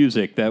shitty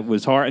music that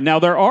was hard. Now,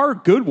 there are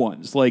good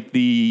ones, like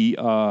the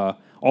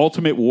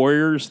Ultimate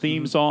Warriors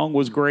theme song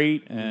was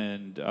great.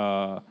 And,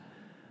 of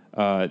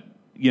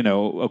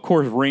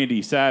course,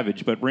 Randy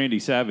Savage. But Randy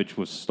Savage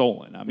was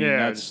stolen. I mean,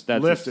 that's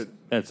lifted.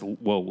 That's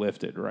well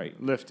lifted,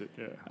 right? Lifted,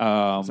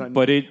 yeah.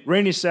 But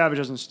Randy Savage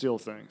doesn't steal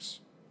things.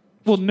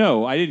 Well,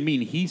 no, I didn't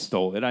mean he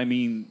stole it. I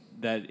mean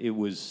that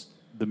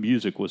the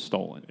music was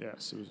stolen.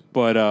 Yes, it was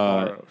But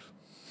borrowed.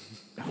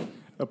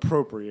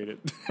 Appropriated.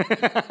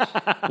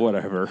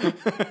 whatever.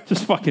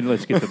 Just fucking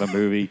let's get to the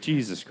movie.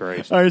 Jesus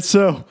Christ. All right,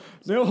 so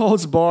No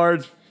Holds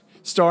Barred,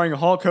 starring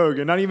Hulk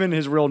Hogan. Not even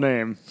his real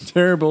name.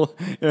 Terrible.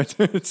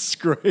 It's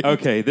great.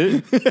 Okay,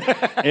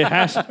 it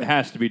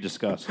has to be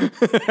discussed.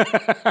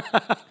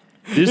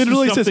 This It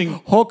really is says something.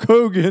 Hulk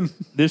Hogan.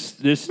 This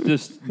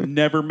just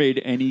never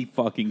made any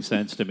fucking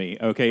sense to me.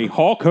 Okay,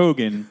 Hulk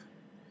Hogan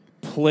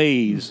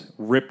plays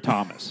Rip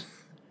Thomas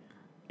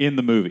in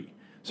the movie.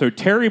 So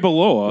Terry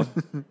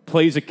Bollea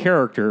plays a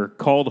character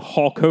called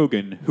Hulk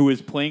Hogan, who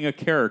is playing a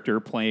character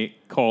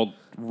called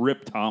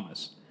Rip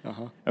Thomas.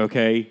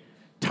 Okay,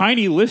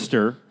 Tiny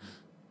Lister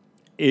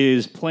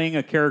is playing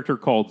a character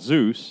called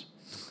Zeus,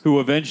 who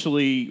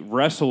eventually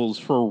wrestles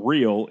for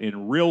real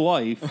in real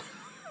life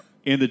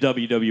in the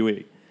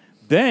WWE.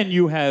 Then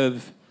you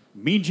have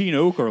Mean Gene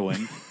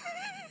Okerlund,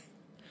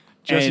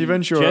 Jesse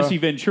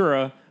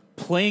Ventura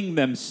playing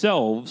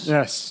themselves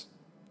Yes.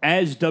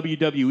 as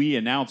WWE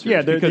announcers,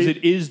 Yeah, because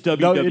it is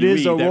WWE it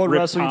is the that World Rip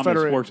Wrestling Thomas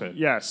Federation. works at.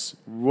 Yes.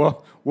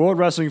 World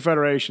Wrestling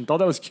Federation. Thought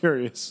that was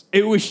curious.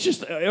 It was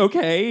just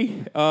okay.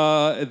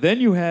 Then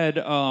you had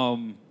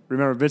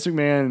Remember, Vince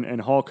McMahon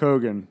and Hulk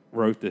Hogan,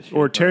 wrote this shit,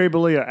 or right? Terry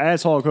Bollea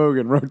as Hulk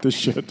Hogan, wrote this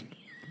shit.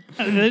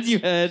 And then you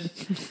had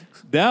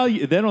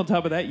then on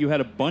top of that, you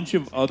had a bunch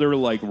of other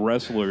like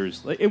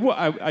wrestlers. Like,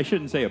 I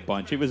shouldn't say a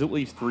bunch. It was at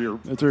least three or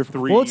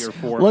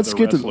four. Let's other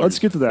get to wrestlers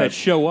that. that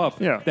show up.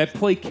 Yeah. That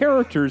play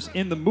characters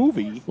in the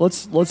movie.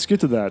 Let's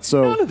get to that.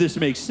 So None of this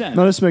makes sense.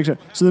 no, this makes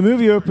sense. So the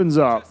movie opens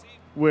up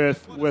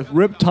with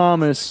Rip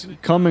Thomas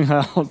coming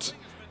out.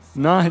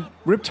 Not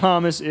Rip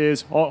Thomas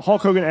is Hulk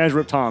Hogan as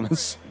Rip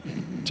Thomas.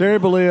 Terry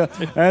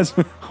Bollea as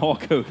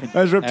Hulk Hogan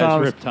as Rip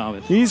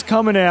Thomas. He's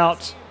coming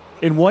out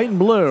in white and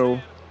blue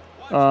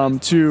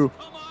to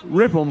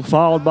rip him,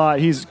 followed by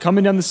he's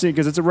coming down the scene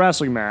because it's a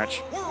wrestling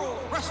match. World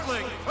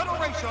Wrestling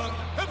Federation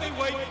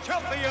Heavyweight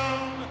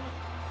Champion,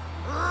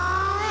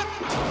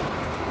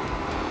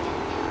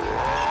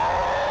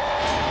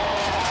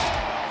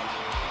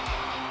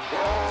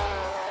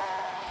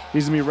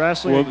 He's gonna be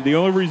wrestling. Well, the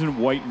only reason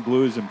white and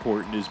blue is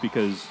important is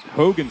because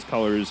Hogan's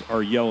colors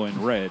are yellow and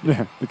red.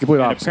 Yeah, the complete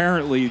And opposite.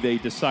 apparently they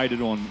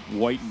decided on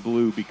white and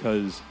blue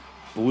because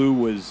blue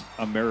was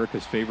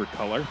America's favorite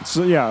color.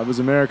 So yeah, it was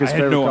America's I had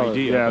favorite no color.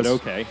 idea, Yeah, but it's-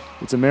 okay.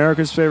 It's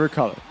America's favorite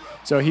color.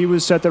 So he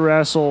was set to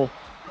wrestle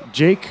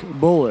Jake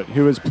Bullitt,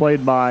 who is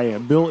played by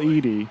Bill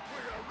Eadie.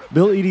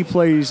 Bill Eadie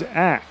plays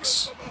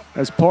Axe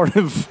as part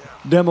of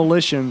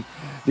Demolition,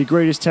 the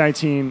greatest tag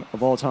team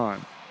of all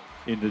time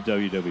In the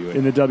WWE.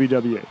 in the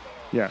WWE.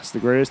 Yes, the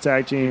greatest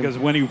tag team. Because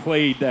when he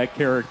played that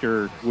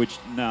character,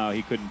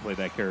 he couldn't play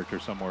that character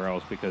somewhere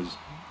else because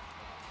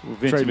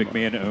Vince Trademark.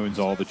 McMahon owns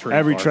all the trademarks.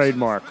 Every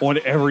trademark. On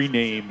every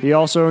name. He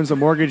also owns the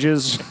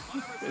mortgages.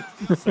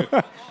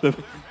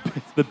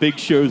 The Big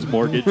Show's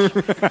mortgage.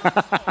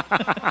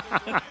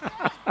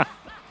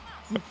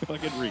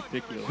 Fucking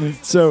ridiculous.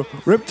 So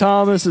Rip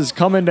Thomas is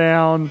coming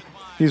down.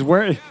 He's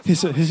wearing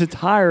his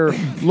attire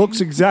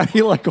looks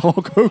exactly like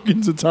Hulk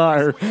Hogan's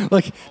attire.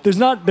 Like there's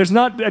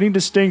not any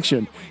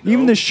distinction.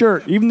 Even the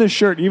shirt, even the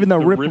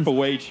Rip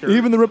Away shirt.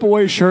 even the Rip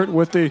Away shirt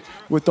with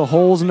the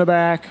holes in the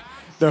back,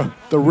 the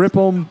Rip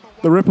 'em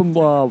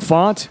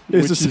font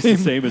is Which the is same.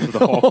 the same as the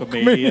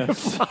Hulkamania.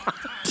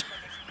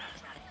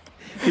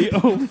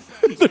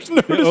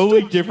 The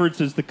only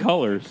difference is the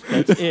colors.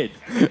 That's it.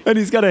 And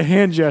he's got a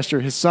hand gesture.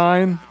 His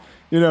sign,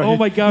 Oh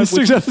my God, he which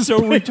sticks out is his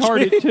so pinky.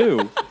 retarded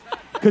too.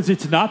 Because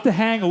it's not the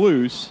hang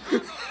loose,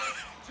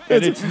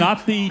 and it's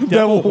not the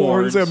Devil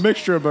horns, a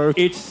mixture of both.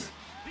 It's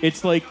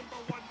like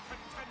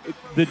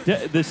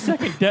the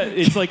second.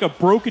 It's like a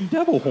broken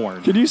devil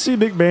horn. Can you see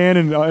McMahon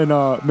and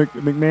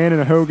McMahon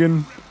and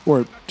Hogan,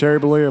 or Terry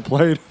Bollea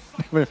played?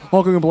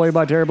 Hulk Hogan played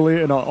by Terry Bollea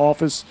in an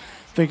office,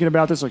 thinking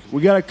about this. Like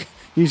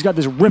he's got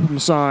this rip 'em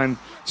sign,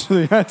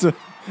 so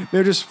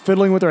they're just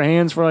fiddling with their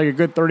hands for like a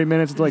good 30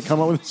 minutes until they come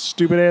up with this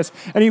stupid ass,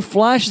 and he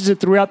flashes it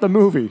throughout the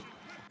movie.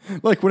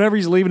 Like whenever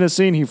he's leaving a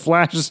scene, he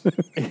flashes.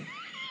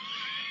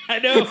 I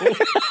know.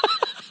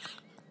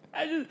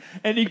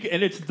 And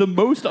it's the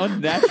most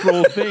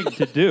unnatural thing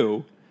to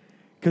do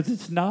because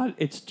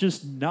it's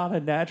just not a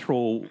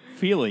natural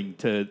feeling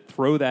to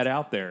throw that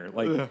out there.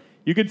 Like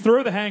you can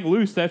throw the hang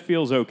loose, that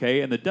feels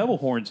okay, and the devil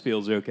horns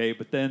feels okay,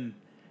 but then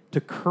to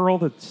curl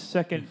the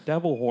second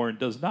devil horn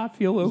does not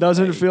feel okay.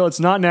 Doesn't feel. It's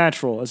not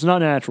natural. It's not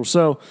natural.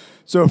 So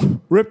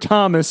Rip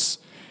Thomas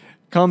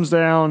comes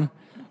down.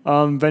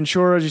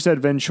 Ventura, as you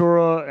said,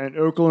 Ventura and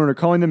Okerlund are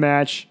calling the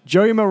match.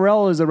 Joey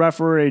Morel is the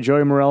referee.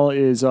 Joey Morel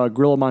is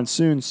Gorilla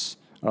Monsoon's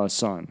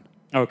son.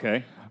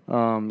 Okay.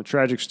 A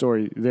tragic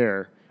story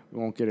there. We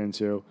won't get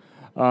into.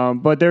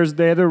 But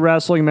they have a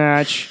wrestling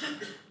match,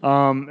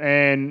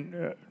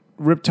 and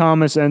Rip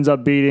Thomas ends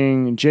up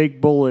beating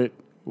Jake Bullitt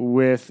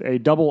with a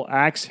double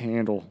axe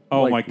handle.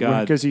 Oh, my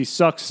God. Because he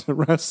sucks the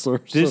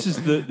wrestler. This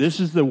is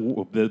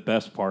the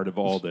best part of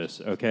all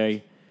this,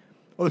 okay?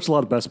 Oh, there's a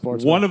lot of best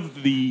parts. One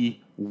of the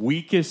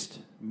weakest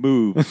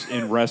moves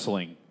in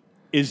wrestling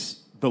is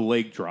the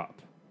leg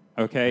drop,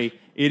 okay?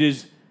 It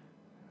is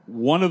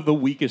one of the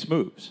weakest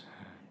moves.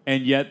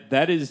 And yet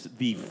that is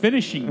the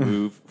finishing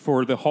move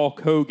for the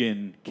Hulk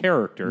Hogan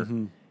character.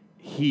 Mm-hmm.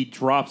 He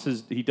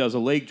does a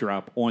leg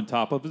drop on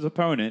top of his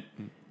opponent,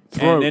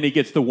 and then he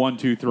gets the 1,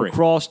 2, 3.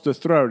 Across the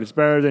throat. It's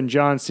better than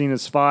John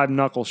Cena's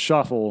 5-knuckle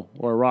shuffle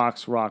or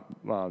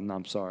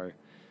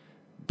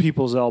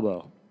People's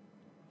Elbow.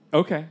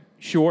 Okay,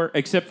 sure,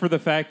 except for the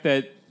fact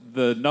that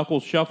the knuckle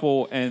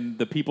shuffle and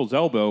the People's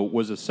Elbow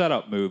was a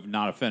setup move,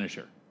 not a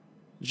finisher.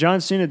 John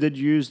Cena did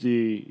use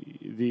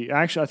the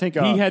actually I think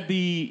he had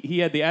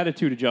the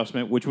attitude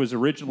adjustment, which was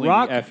originally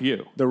the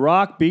FU. The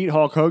Rock beat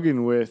Hulk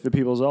Hogan with the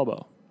People's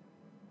Elbow.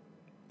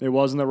 It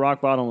wasn't the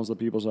rock bottom; it was the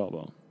People's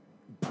Elbow.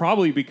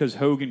 Probably because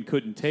Hogan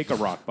couldn't take a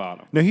rock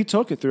bottom. No, he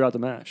took it throughout the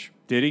match.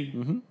 Did he?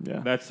 Mm-hmm. Yeah,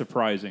 that's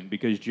surprising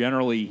because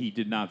generally he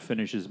did not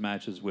finish his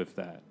matches with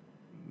that.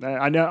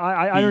 I know.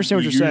 I understand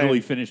what you're saying. He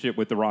usually finished it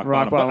with the rock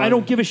bottom, but I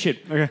don't give a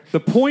shit. Okay. The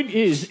point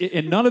is,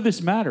 and none of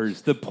this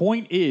matters. The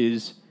point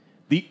is,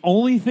 the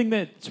only thing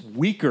that's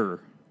weaker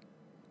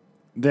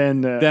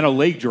than a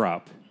leg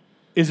drop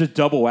is a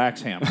double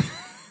axe hammer.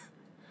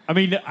 I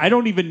mean, I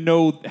don't even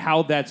know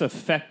how that's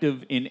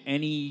effective in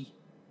any.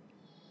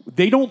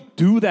 They don't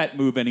do that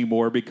move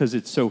anymore because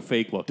it's so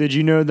fake looking. Did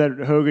you know that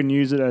Hogan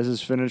used it as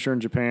his finisher in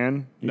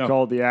Japan? He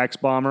called it the Axe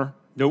Bomber.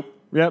 Nope.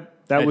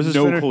 Yep. That was his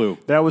clue.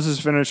 That was his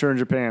finisher in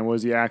Japan.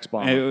 Was the Axe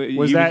Bomber?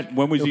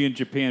 When was he in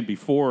Japan?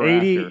 Before or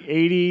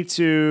 80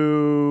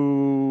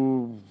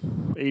 to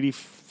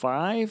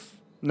 85?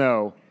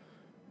 No,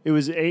 it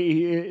was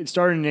 80. It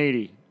started in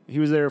 80. He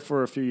was there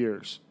for a few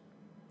years.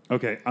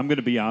 Okay, I'm going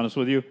to be honest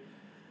with you.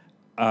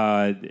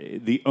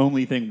 The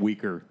only thing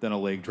weaker than a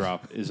leg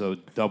drop is a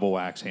double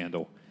axe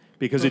handle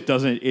because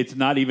it's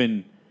not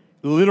even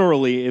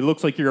literally. It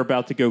looks like you're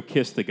about to go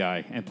kiss the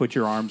guy and put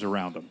your arms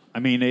around him. I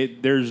mean,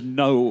 it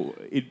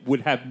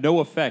would have no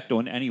effect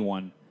on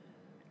anyone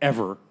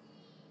ever.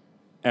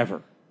 There'd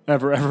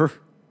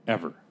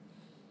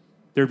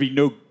be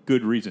no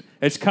good reason.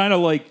 It's kind of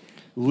like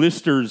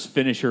Lister's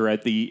finisher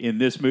in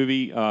this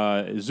movie,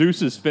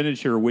 Zeus's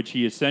finisher, which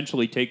he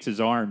essentially takes his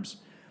arms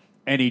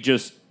and he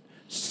just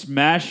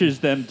smashes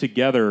them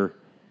together,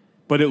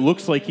 but it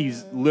looks like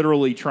he's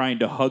literally trying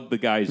to hug the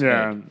guy's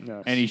head,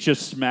 yes. And he's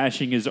just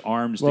smashing his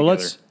arms together. Well,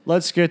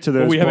 let's get to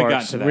those. We haven't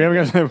parts. gotten to that. We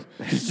haven't gotten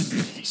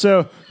to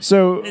So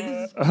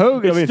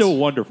Hogan. It's still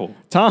wonderful.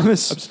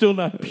 Thomas. I'm still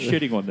not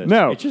shitting on this.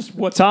 No, it's just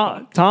what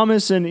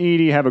Thomas and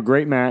Edie have a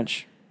great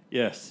match.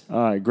 Yes.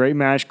 Great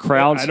match.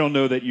 Crowds. I don't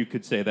know that you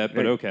could say that,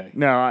 but okay.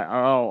 No,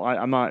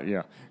 I'm not.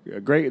 Yeah,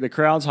 great. The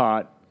crowd's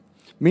hot.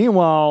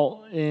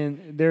 Meanwhile,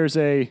 there's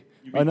a.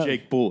 You mean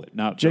Jake Bullitt,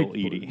 not Bill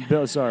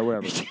Eadie. Sorry,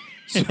 whatever.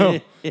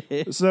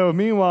 So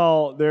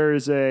meanwhile, there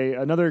is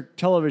another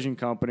television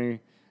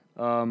company,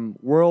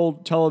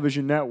 World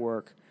Television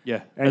Network.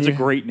 Yeah, that's a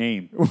great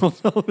name. World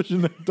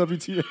Television,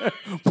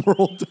 WTF.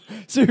 World.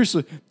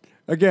 Seriously,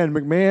 again,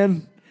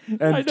 McMahon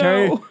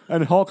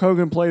and Hulk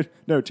Hogan played.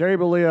 No, Terry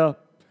Bollea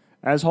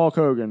as Hulk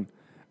Hogan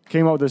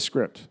came up with this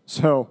script.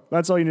 So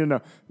that's all you need to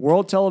know.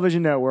 World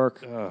Television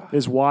Network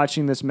is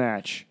watching this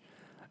match.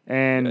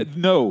 And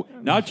no,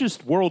 not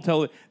just World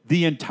Television,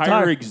 the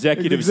entire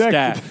executive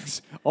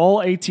staff.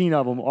 All 18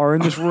 of them are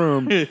in this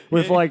room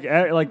with like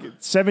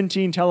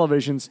 17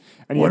 televisions.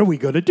 And what are we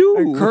going to do?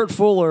 And Kurt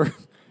Fuller,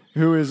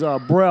 who is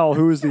Brell,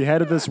 who is the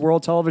head of this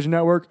World Television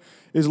Network,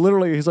 is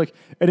literally, he's like,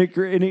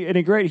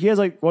 he has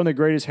like one of the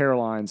greatest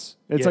hairlines.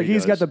 It's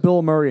he's got the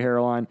Bill Murray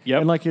hairline. Yep.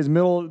 And like his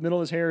middle of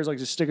his hair is like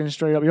just sticking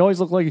straight up. He looks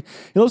like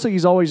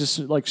he's always just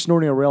like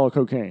snorting a rail of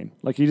cocaine.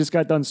 Like he just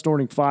got done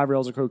snorting 5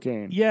 rails of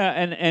cocaine. Yeah,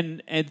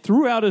 and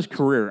throughout his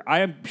career,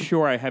 I am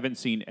sure I haven't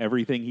seen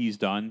everything he's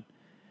done.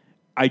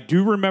 I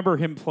do remember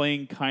him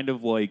playing kind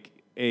of like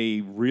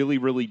a really,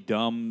 really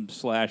dumb /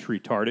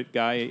 retarded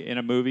guy in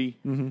a movie.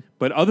 Mm-hmm.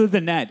 But other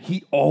than that,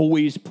 he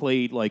always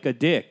played like a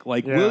dick.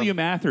 Like William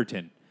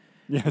Atherton.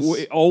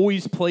 Yes.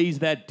 Always plays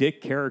that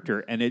dick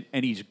character, and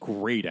he's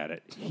great at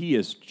it. He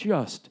is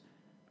just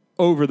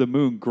over the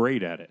moon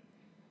great at it.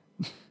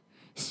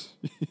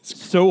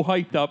 So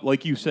hyped up,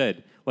 like you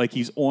said. Like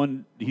he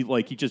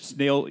just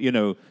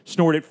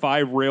snorted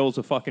 5 rails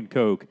of fucking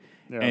coke.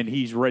 Yeah. And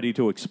he's ready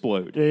to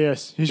explode.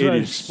 Yes, he's ready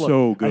to explode.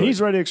 So good. And he's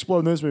ready to explode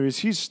in those movies.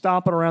 He's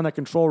stomping around that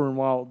control room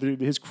while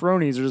his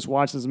cronies are just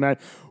watching this match.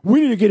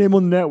 We need to get him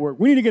on the network.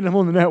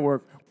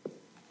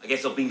 I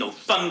guess there'll be no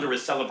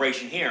thunderous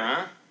celebration here,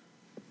 huh?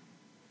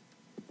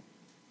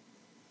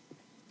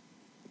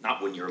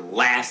 Not when you're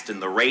last in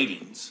the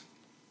ratings.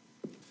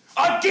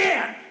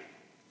 Again!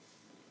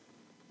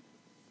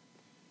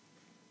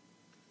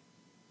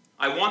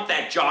 I want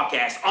that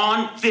jockass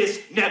on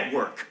this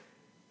network.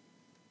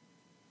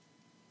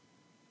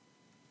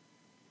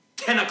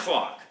 10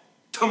 o'clock,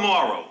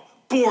 tomorrow,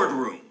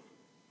 boardroom.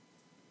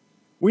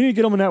 We need to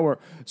get him on the network.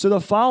 So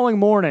the following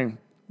morning,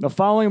 The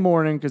following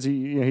morning, because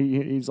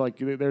he's like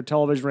their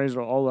television ratings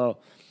are all low.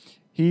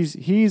 He's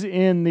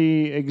in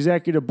the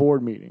executive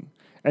board meeting,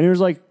 and there's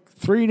like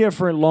 3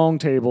 different long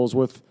tables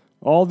with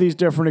all these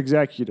different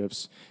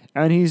executives,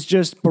 and he's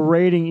just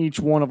berating each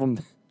one of them.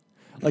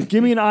 Like,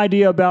 give me an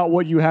idea about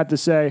what you have to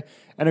say.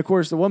 And of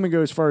course, the woman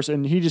goes first,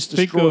 and he just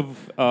Think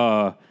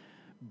of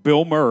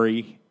Bill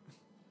Murray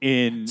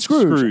in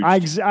Scrooge.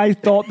 I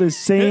thought the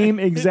same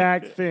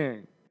exact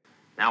thing.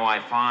 Now I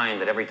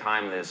find that every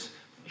time this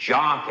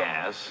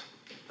jockass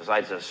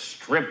decides to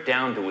strip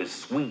down to his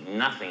sweet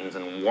nothings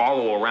and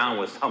wallow around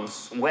with some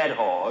sweat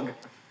hog,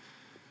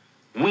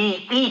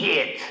 we eat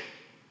it.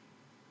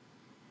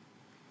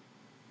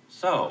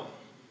 So,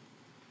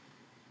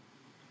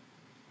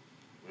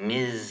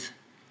 Ms.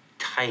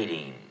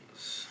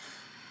 Tidings,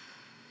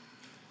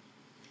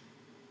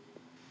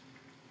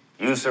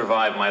 you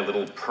survived my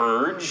little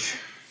purge.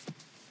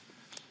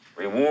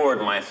 Reward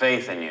my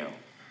faith in you.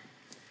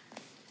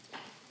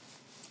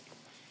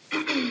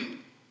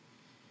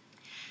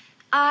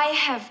 I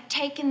have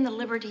taken the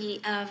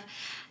liberty of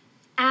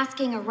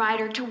asking a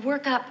writer to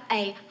work up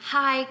a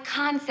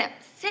high-concept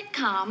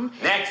sitcom.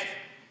 Next.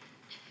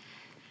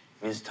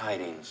 Ms.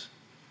 Tidings,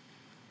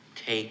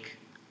 take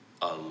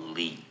a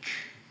leak.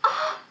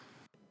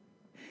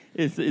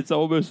 It's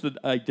almost an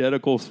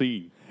identical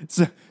scene.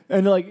 So,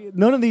 and like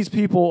none of these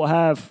people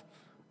have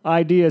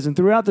ideas, and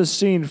throughout this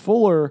scene,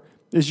 Fuller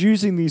is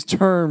using these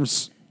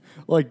terms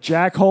like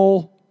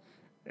jackhole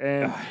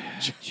and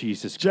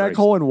Jesus Jack Christ.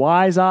 Hole and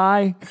Wise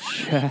Eye.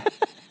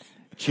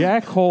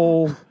 Jack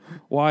Hole,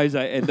 Wise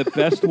Eye, and the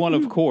best one,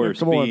 of course,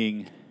 Come on.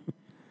 being...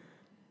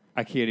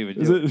 I can't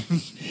even do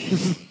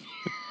it.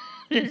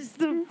 It's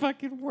the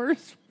fucking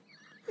worst.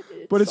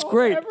 But it's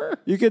great. ever.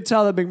 You could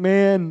tell that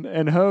McMahon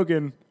and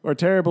Hogan, or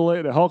Terry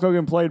Bollea, Hulk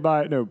Hogan played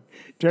by, no,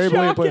 Terry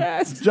Bollea played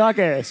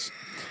Jockass.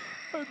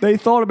 They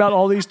thought about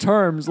all these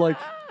terms like,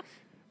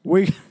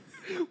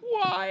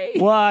 Why?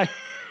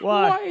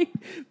 Why?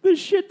 The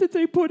shit that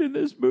they put in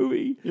this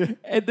movie. Yeah.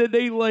 And then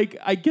they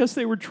I guess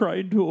they were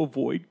trying to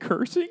avoid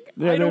cursing.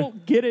 Yeah, I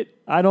don't get it.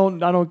 I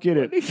don't get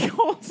it. He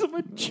calls him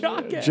a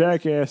jockass.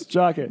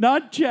 Jockass.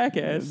 Not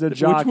jackass, The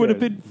which would have jockass.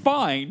 been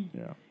fine.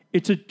 Yeah.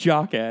 It's a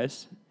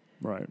jockass.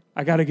 Right.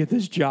 I got to get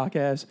this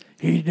jockass.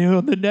 He knew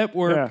on the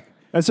network. Yeah.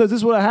 And so this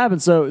is what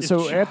happened. So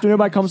after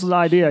nobody comes with an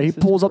idea, he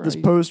Jesus pulls up this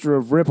Christ. poster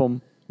of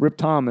Rip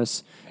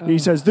Thomas. He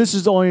says, "This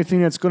is the only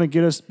thing that's going to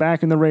get us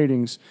back in the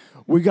ratings.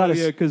 We got to."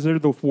 Yeah, because they're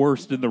the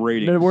worst in the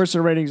ratings. They're worse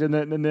in ratings, and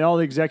then all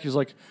the executives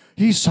like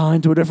he's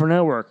signed to a different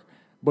network,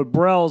 but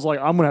Brell's like,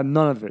 I'm gonna have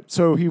none of it.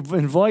 So he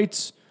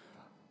invites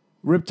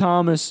Rip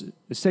Thomas.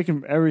 Is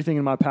taking everything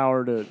in my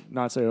power to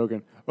not say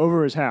Hogan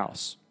over his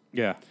house.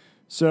 Yeah.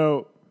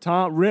 So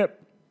Rip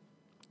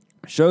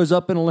shows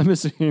up in a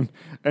limousine,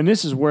 and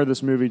this is where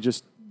this movie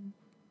just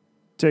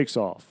takes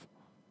off.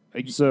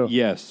 So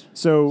Yes.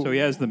 so So he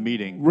has the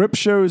meeting. Rip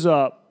shows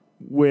up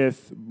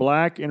with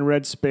black and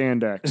red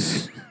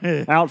spandex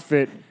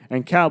outfit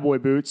and cowboy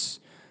boots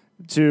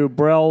to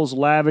Brell's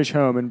lavish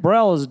home. And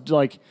Brell is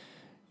like,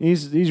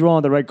 he's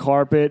rolling the red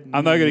carpet.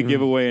 I'm not going to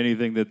give away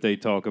anything that they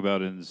talk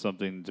about in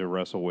Something to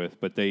Wrestle With,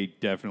 but they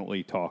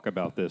definitely talk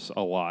about this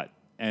a lot,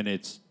 and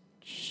it's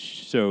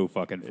so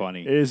fucking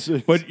funny.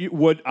 But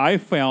what I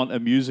found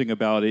amusing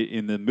about it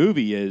in the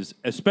movie is,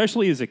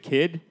 especially as a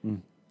kid,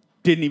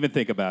 didn't even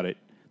think about it.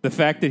 The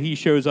fact that he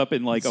shows up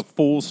in like a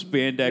full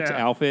spandex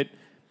outfit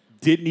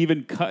didn't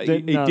even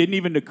didn't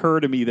even occur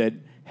to me that,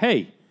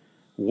 hey,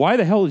 why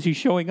the hell is he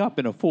showing up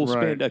in a full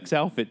spandex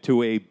outfit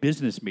to a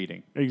business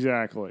meeting?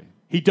 Exactly.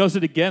 He does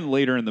it again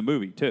later in the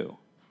movie too.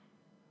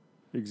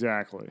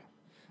 Exactly.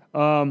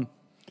 So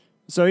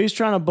he's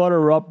trying to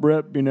butter up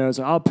Rip,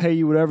 so I'll pay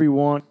you whatever you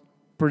want.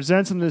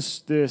 Presents him this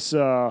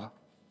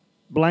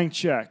blank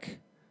check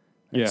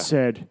and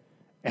said,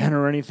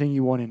 enter anything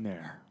you want in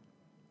there.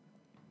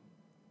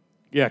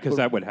 Yeah, because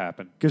that would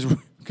happen.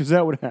 Because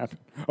that would happen.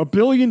 $1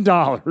 billion.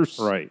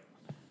 Right.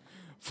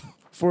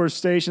 For a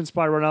station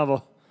spot run out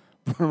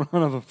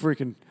of a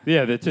freaking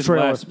that's in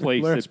trailer. last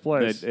place, Last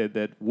place.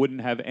 That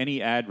wouldn't have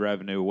any ad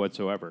revenue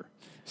whatsoever.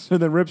 So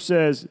then Rip's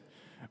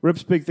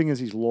big thing is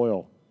he's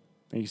loyal.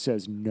 And he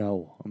says,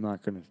 no, I'm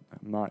not.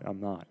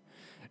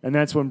 And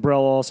that's when Brell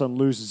all of a sudden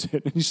loses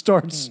it. And he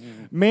starts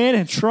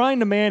trying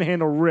to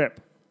manhandle Rip.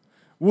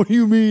 What do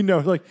you mean? No,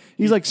 like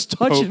he's like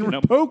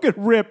poking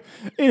Rip.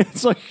 And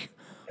it's like,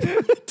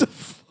 what the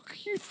fuck are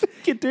you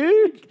thinking,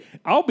 dude?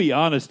 I'll be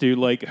honest, dude.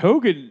 Like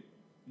Hogan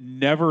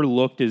never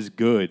looked as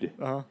good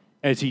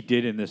as he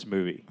did in this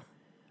movie.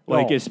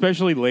 Like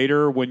especially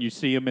later when you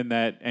see him in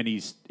that, and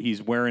he's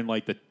wearing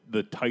like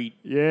the tight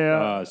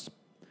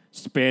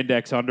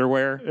spandex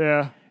underwear.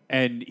 Yeah,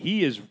 and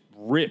he is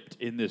ripped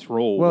in this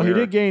role. Well, he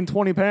did gain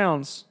 20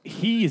 pounds.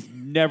 He's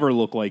never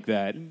looked like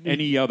that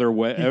any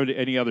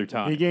other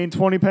time. He gained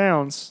 20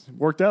 pounds.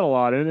 Worked out a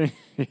lot, didn't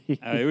he?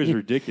 It was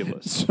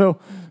ridiculous.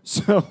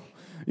 So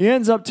he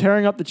ends up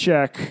tearing up the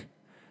check.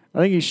 I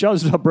think he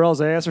shoves it up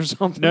Brell's ass or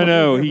something.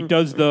 No, he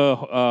does the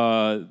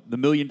 $1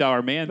 Million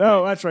Man. No,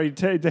 thing, that's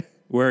right.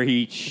 where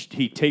he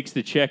takes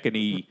the check and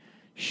he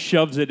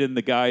shoves it in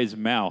the guy's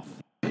mouth.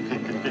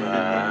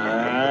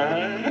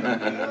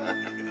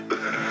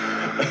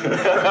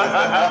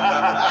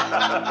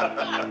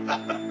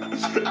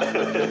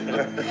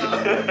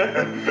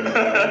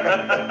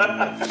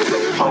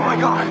 Oh my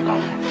God!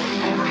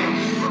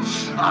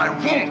 I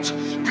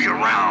won't be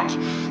around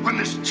when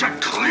this check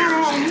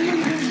clears.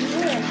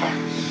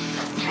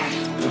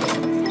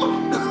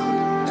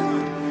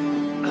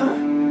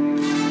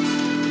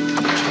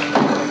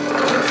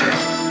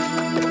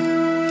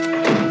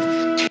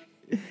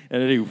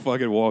 And then he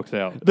fucking walks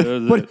out.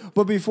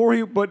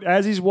 But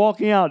as he's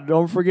walking out,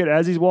 don't forget,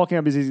 as he's walking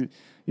out, because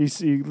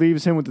he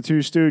leaves him with the two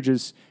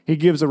Stooges, he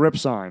gives a rip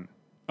sign.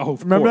 Oh,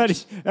 of Remember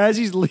course. that? As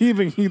he's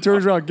leaving, he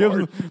turns around, gives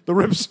him the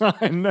rip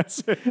sign. That's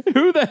it.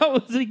 Who the hell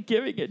is he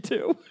giving it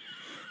to?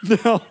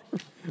 Now,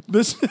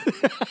 this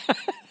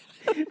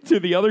To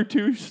the other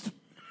two?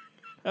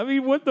 I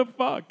mean, what the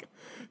fuck?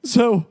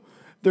 So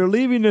they're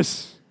leaving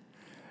this.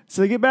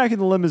 So they get back in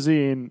the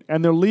limousine,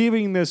 and they're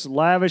leaving this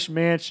lavish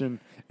mansion,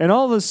 and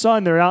all of a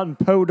sudden they're out in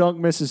Podunk,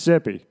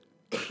 Mississippi.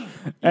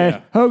 And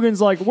Yeah. Hogan's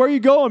like, "Where you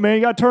going, man?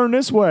 You got to turn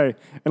this way."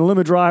 And the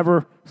limo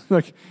driver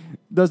like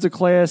does the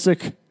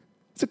classic.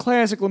 It's a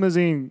classic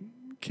limousine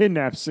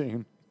kidnap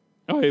scene.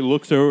 Oh, he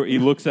looks over. He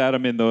looks at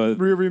him in the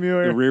Rearview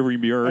mirror. The rearview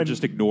mirror And-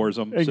 just ignores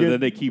him. and So get- then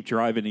they keep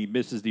driving. He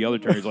misses the other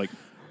turn. He's like,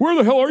 "Where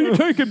the hell are you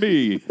taking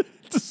me?"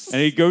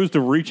 And he goes to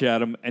reach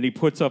at him, and he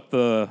puts up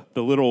the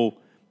little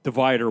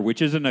divider,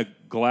 which isn't a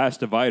glass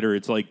divider.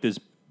 It's like this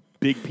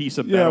big piece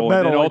of Yeah, metal, metal,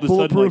 and then all like of a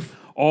sudden, like, bulletproof.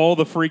 all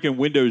the freaking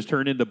windows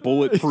turn into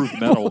bulletproof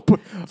metal.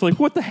 It's like,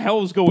 what the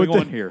hell is going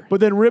on here? But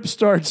then Rip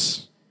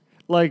starts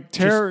like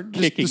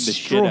kicking the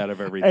shit out of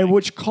everything. and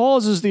which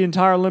causes the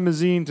entire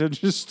limousine to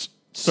just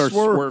Starts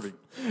swerve.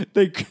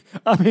 swerving.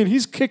 I mean,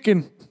 he's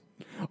kicking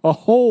a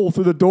hole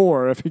through the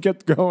door if he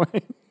kept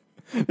going.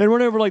 They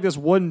run over like this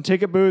wooden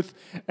ticket booth,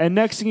 and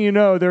next thing you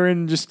know, they're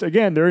in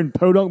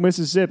Podunk,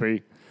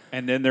 Mississippi.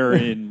 And then they're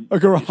in A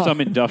garage. some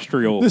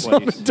industrial This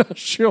place.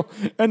 industrial,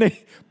 and they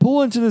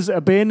pull into this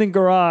abandoned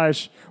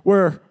garage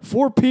where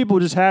 4 people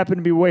just happen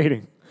to be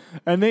waiting,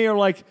 and they are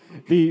like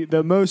the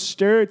most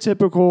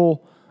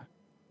stereotypical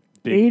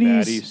Big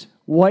 80s baddies.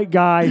 white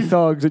guy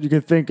thugs that you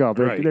could think of.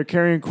 Right. They're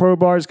carrying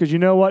crowbars because you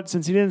know what?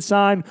 Since he didn't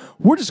sign,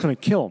 we're just going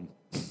to kill him.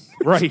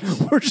 Right.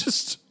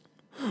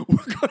 We're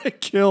going to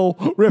kill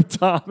Rip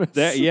Thomas.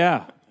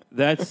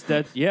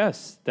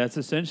 That's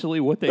essentially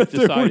what they've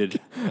decided.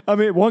 I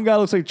mean, one guy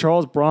looks like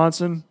Charles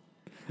Bronson.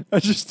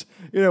 That's just,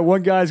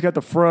 one guy's got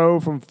the fro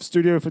from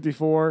Studio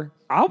 54.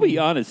 I'll be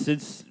honest,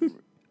 since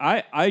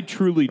I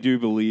truly do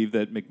believe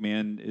that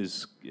McMahon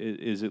is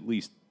at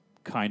least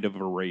kind of a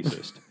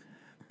racist,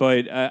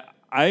 but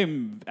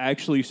I'm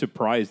actually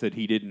surprised that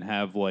he didn't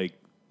have like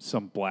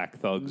some black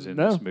thugs in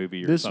No, this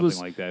movie or this something was-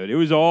 like that. It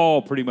was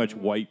all pretty much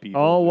white people,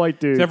 All white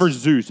dudes. except for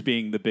Zeus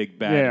being the big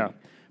bad. Yeah.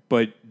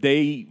 But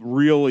they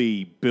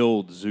really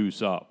build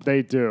Zeus up.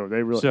 They do.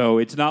 They really. So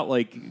it's not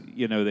like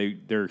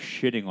they're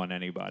shitting on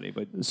anybody,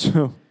 but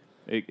So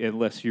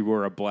unless you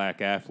were a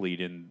black athlete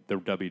in the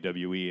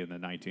WWE in the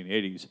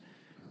 1980s,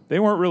 they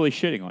weren't really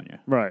shitting on you.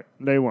 right,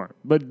 they weren't.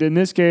 But in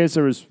this case,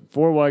 there was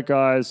 4 white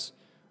guys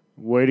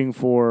waiting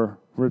for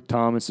Rip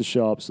Thomas to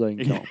show up so they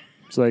can kill him.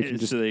 So they can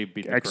just So they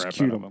beat the crap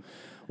execute out of him. him.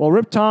 Well,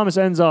 Rip Thomas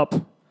ends up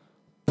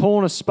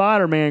pulling a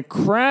Spider-Man,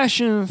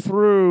 crashing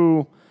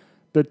through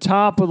the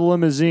top of the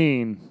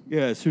limousine,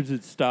 Yeah, as soon as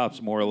it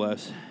stops, more or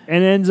less.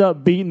 and ends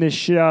up beating the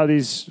shit out of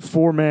these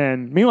 4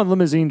 men. Meanwhile, the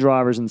limousine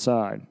driver's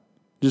inside,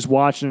 just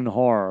watching in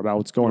horror about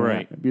what's going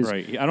Right, on. Because-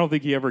 right. I don't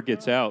think he ever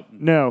gets out.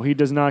 No, he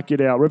does not get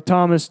out. Rip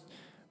Thomas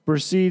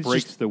proceeds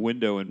Breaks just, the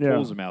window and Yeah.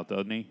 pulls him out,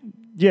 doesn't he?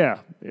 yeah,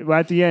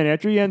 at the end,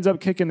 after he ends up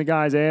kicking the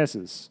guys'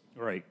 asses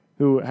Right.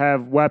 who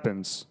have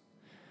weapons,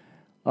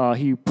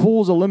 he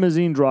pulls a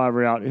limousine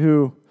driver out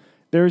who,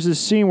 there's this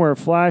scene where it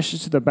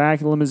flashes to the back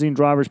of the limousine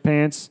driver's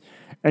pants,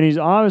 and he's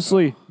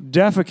obviously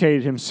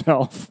defecated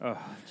himself. Oh,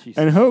 Jesus.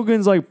 And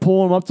Hogan's like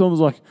pulling him up to him,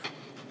 like,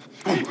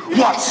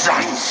 What's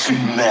that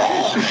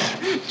smell?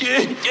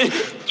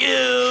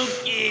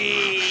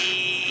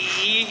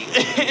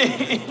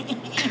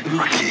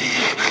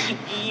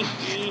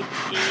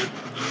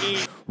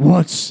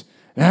 "What's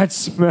that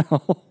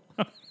smell?"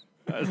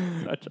 That's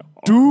such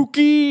a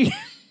Dookie.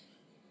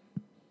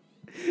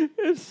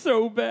 It's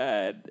so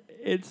bad.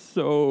 It's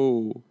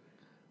so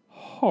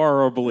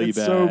horribly It's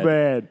bad. so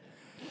bad.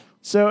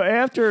 So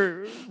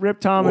after Rip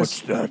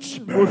Thomas, What's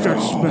that What's that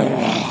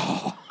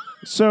smell?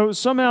 So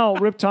somehow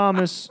Rip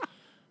Thomas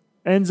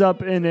ends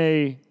up in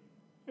the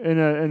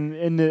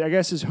I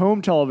guess his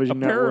home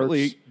television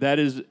Apparently, networks. that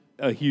is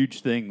a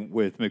huge thing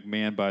with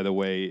McMahon, by the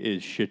way,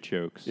 is shit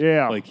jokes.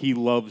 Yeah. Like, he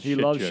loves He shit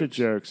loves jokes. shit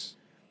jokes.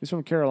 He's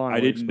from Carolina. I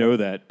didn't know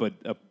that, but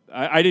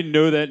I didn't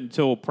know that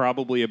until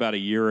probably about a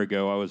year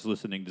ago. I was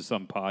listening to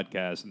some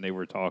podcast, and they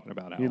were talking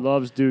about how He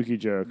loves dookie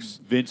jokes.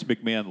 Vince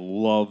McMahon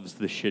loves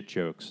the shit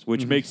jokes, Mm-hmm.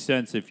 which makes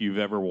sense if you've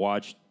ever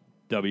watched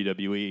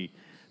WWE.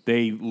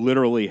 They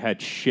literally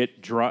had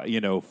shit fall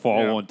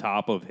Yeah. on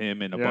top of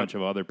him and a Yeah. bunch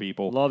of other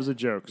people. Loves the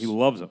jokes. He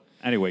loves them.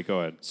 Anyway,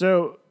 go ahead.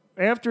 So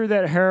after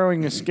that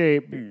harrowing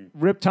escape,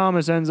 Rip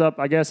Thomas ends up,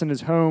 I guess, in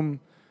his home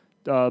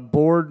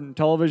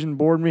television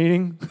board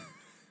meeting.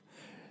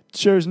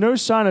 Shows no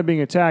sign of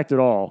being attacked at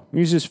all.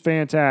 He's just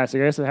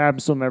fantastic. I guess it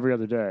happens to him every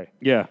other day.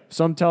 Yeah.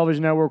 Some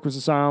television network was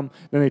assigned him,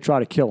 then they try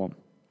to kill him.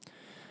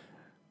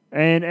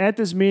 And at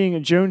this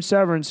meeting, Joan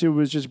Severance, who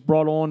was just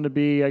brought on to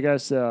be, I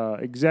guess,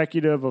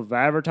 executive of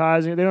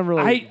advertising, they don't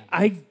really...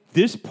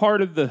 This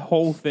part of the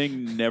whole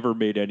thing never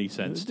made any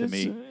sense to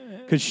me.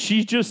 Because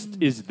she just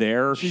is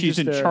there. She's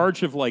in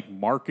charge of, like,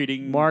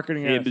 marketing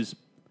him as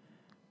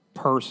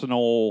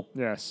personal...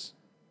 Yes.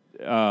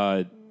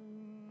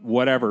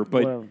 Whatever.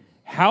 But...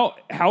 How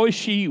is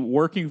she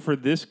working for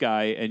this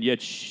guy, and yet,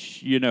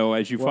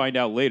 as you find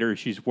out later,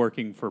 she's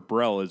working for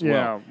Brell as well?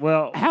 Yeah,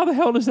 well... How the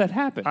hell does that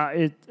happen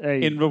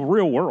in the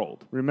real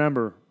world?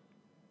 Remember,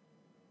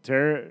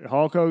 Terry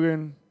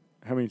Bollea,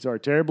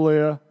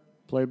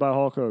 played by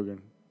Hulk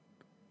Hogan.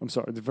 I'm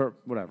sorry,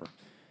 whatever.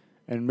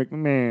 And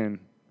McMahon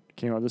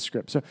came out with the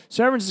script. So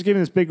Severance is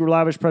giving this big,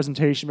 lavish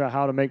presentation about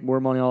how to make more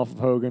money off of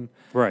Hogan.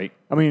 Right.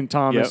 I mean,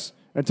 Thomas. Yep.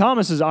 And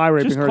Thomas is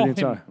eye-raping her the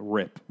entire...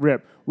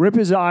 Rip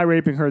is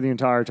eye-raping her the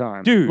entire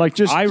time. Dude,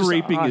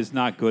 eye-raping is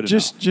not good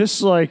enough.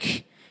 Just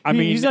like...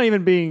 he's not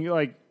even being,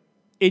 like...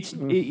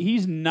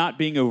 He's not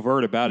being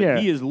overt about it. Yeah.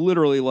 He is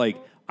literally like,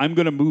 I'm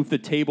going to move the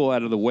table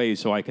out of the way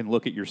so I can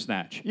look at your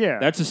snatch. Yeah.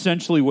 That's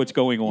essentially what's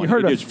going on. You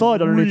heard a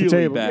thud underneath the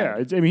table.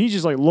 Bad. Yeah. He's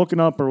just like looking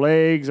up her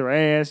legs, her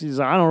ass. He's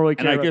like, I don't really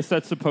care. And I guess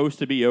that's supposed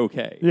to be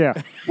okay. Yeah.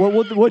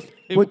 We're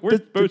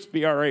supposed to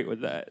be all right with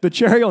that. The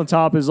cherry on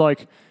top is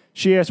like,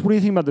 she asked, what do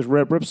you think about this,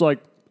 Rip? Rip's like,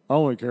 I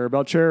only care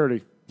about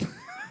charity.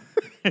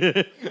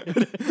 I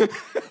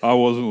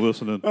wasn't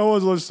listening. I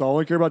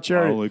only care about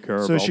charity. I only care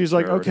so about she's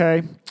charity. like,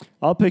 okay,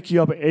 I'll pick you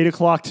up at 8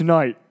 o'clock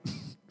tonight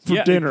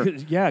for dinner.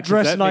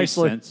 Dress that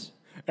nicely. Makes sense.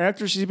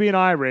 After she's being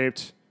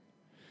eye-raped,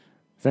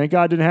 thank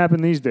God it didn't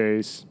happen these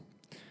days,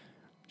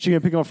 she's going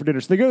to pick him up for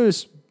dinner. So they go to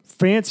this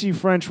fancy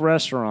French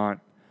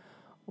restaurant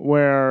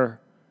where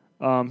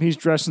he's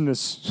dressed in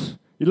this...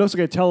 He looks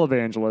like a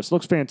televangelist.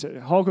 Looks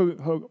fantastic.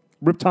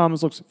 Rip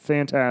Thomas looks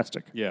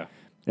fantastic. Yeah.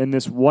 In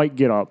this white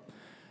getup.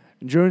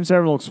 And Joan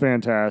Severance looks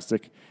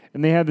fantastic.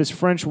 And they have this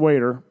French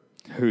waiter...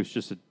 Who's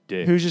just a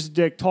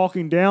dick.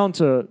 Talking down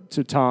to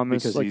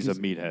Thomas. Because he's a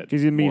meathead.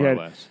 He's a meathead. More or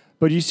less.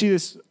 But you see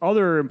this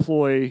other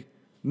employee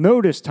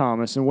notice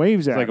Thomas and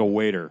waves at him. It's like a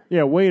waiter.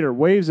 Yeah, waiter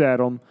waves at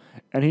him,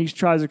 and he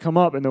tries to come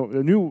up, and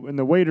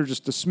the waiter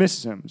just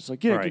dismisses him. Just like,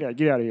 get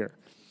out of here.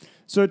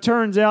 So it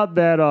turns out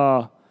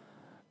that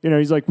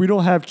he's like, we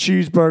don't have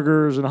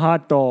cheeseburgers and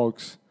hot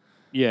dogs.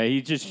 Yeah,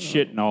 he's just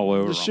shitting all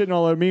over.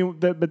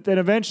 But then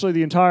eventually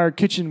the entire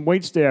kitchen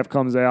waitstaff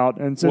comes out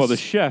and says... Well, the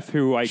chef,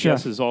 who I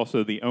guess is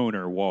also the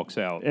owner, walks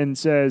out. And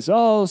says,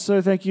 oh,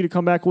 so thank you to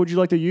come back. Would you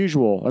like the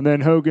usual? And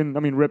then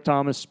Rip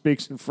Thomas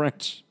speaks in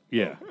French.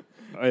 Yeah.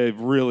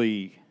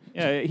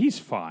 He's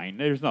fine.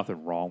 There's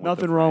nothing wrong with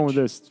Nothing wrong with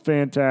this.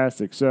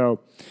 Fantastic. So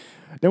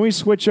then we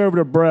switch over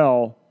to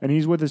Brell, and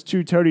he's with his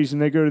two toadies,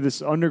 and they go to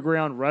this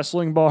underground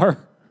wrestling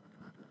bar.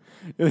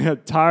 They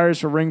had tires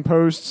for ring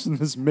posts and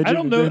this midget. I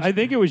don't know. I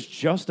think it was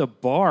just a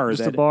bar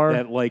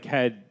that like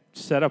had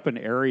set up an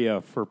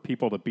area for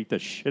people to beat the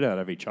shit out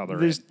of each other.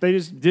 They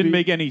just didn't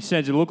make any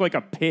sense. It looked like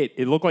a pit.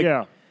 It looked like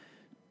kind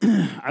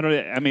of.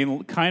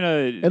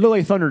 It looked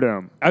like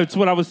Thunderdome. That's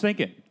what I was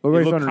thinking. It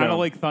looked kind of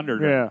like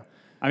Thunderdome. Yeah.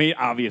 I mean,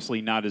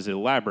 obviously not as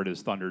elaborate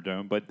as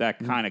Thunderdome, but that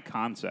kind of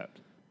concept.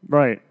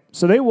 Right.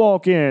 So they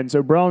walk in.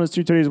 So Brell and his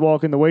two toadies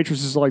walk in. The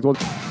waitress is like, "Well,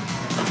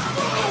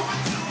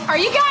 are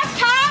you guys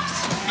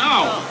cops?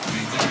 No.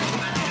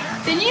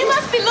 Then you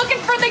must be looking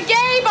for the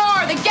gay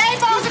bar. The gay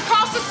bar's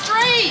across the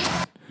street."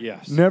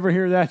 Yes. Never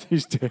hear that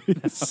these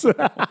days.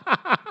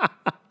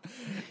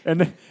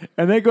 and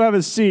they go have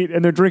a seat,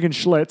 and they're drinking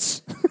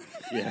Schlitz.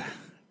 Yeah.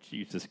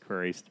 Jesus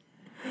Christ.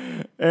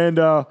 And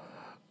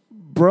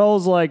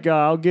Brell's like,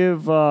 I'll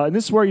give... and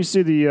this is where you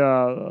see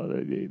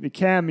the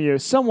cameo,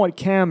 somewhat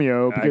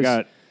cameo. I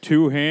got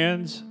 2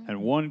 hands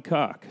and 1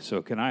 cock,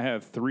 so can I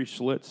have 3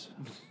 Schlitz?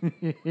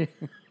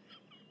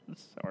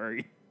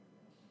 Sorry.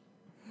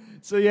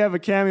 So you have a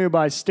cameo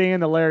by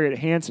Stan the Lariat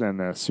Hansen in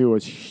this, who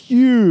was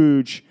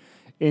huge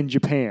in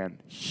Japan.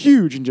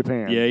 Huge in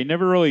Japan. Yeah, he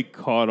never really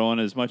caught on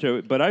as much of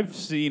it, but I've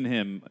seen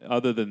him,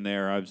 other than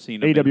there, I've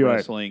seen him in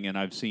wrestling, and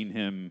I've seen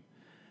him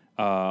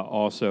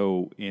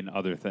also in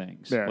other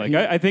things.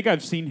 Yeah, I think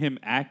I've seen him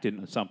act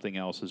in something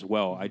else as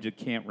well. I just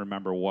can't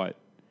remember what.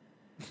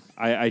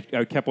 I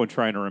kept on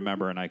trying to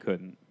remember, and I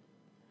couldn't.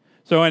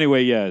 So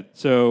anyway, yeah.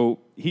 So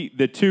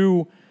the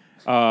 2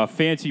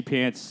 fancy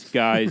pants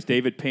guys,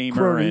 David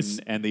Paymer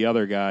and the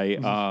other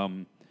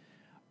guy,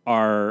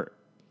 are,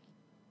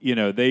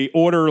 they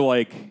order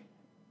like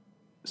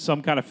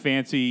some kind of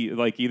fancy,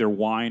 like either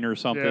wine or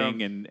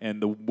something,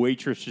 and the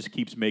waitress just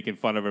keeps making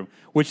fun of him,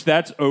 which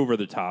that's over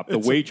the top. The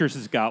waitress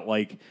has got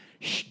like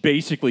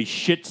basically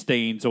shit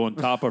stains on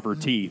top of her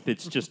teeth.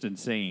 It's just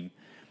insane.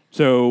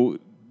 So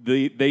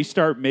they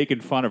start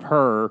making fun of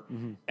her,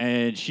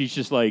 and she's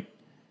just like,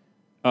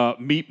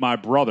 meet my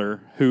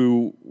brother,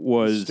 who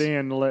was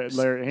Stan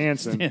Lariat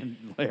Hansen.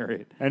 Stan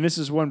Lariat. And this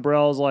is when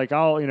Brell's like,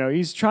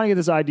 he's trying to get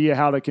this idea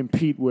how to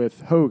compete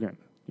with Hogan.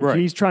 Right.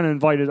 He's trying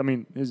to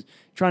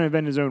trying to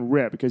invent his own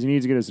rep because he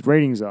needs to get his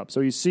ratings up.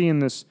 So he's seeing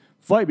this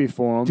fight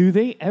before him. Do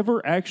they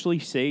ever actually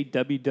say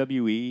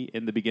WWE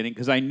in the beginning?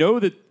 Because I know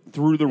that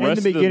through the rest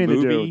of the beginning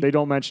movie, they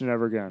don't mention it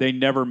ever again. They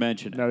never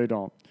mention it. No, they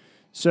don't.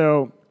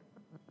 So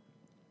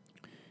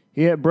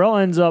Brell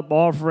ends up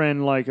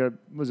offering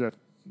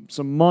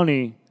some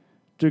money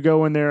to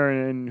go in there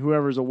and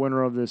whoever's a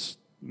winner of this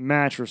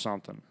match or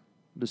something,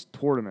 this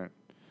tournament.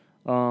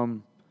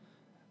 And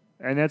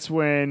that's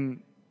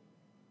when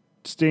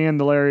Stan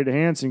the Lariat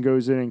Hansen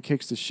goes in and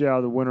kicks the shit out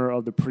of the winner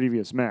of the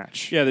previous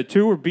match. Yeah, the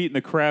two were beating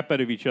the crap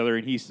out of each other,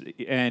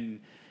 and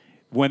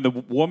when the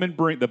woman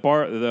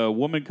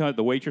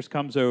the waitress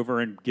comes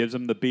over and gives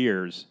him the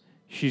beers,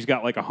 he's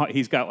got like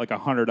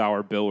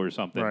 $100 bill or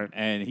something, right.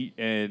 And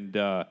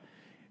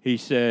he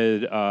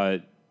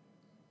said.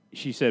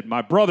 She said,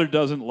 "My brother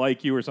doesn't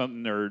like you," or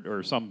something,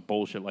 or some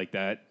bullshit like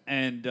that.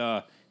 And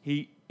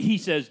he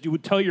says, "You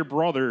would tell your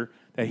brother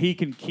that he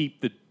can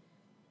keep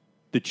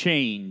the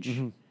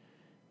change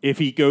if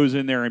he goes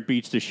in there and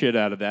beats the shit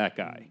out of that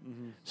guy."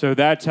 Mm-hmm. So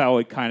that's how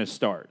it kind of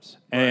starts,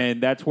 right.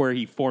 And that's where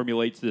he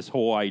formulates this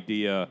whole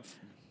idea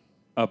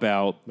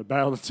about the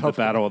Battle of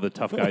the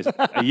Tough Guys.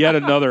 Yet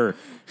another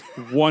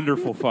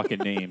wonderful fucking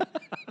name,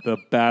 the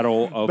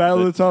Battle of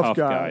the Tough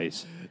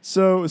Guys.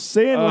 So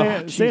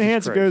Stan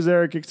Hansen goes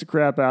there, kicks the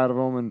crap out of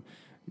him, and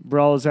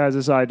Brell has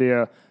this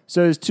idea.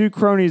 So his two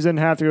cronies then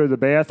have to go to the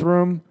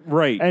bathroom.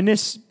 Right. And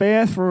this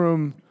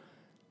bathroom,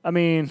 I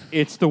mean...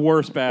 It's the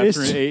worst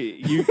bathroom.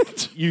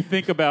 You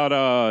think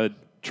about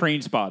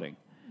Train Spotting.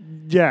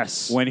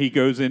 Yes. When he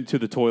goes into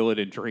the toilet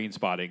in Train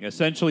Spotting.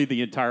 Essentially,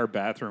 the entire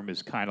bathroom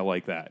is kind of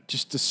like that.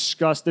 Just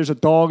disgusting. There's a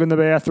dog in the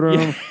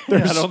bathroom.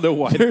 Yeah. I don't know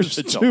why there's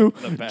a dog in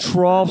the bathroom.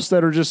 Troughs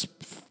that are just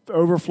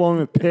overflowing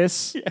with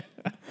piss. Yeah.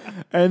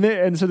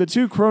 And so the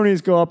two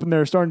cronies go up and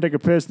they're starting to take a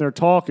piss and they're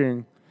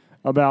talking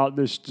about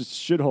this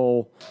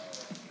shithole.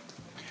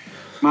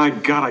 My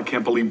God, I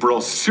can't believe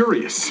Brell's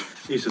serious.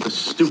 These are the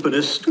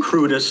stupidest,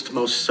 crudest,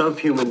 most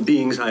subhuman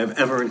beings I have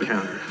ever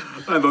encountered.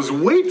 And those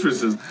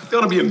waitresses, they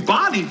ought to be in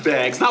body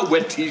bags, not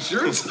wet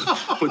T-shirts.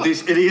 Would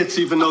these idiots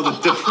even know the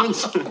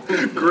difference?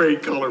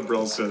 Great color,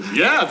 Brell says.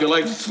 Yeah, if you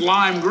like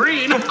slime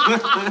green.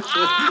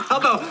 How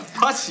about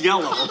pus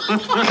yellow?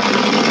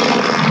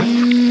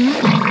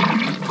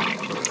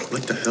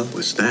 What the hell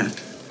was that?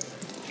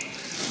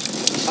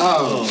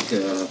 Oh,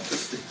 God.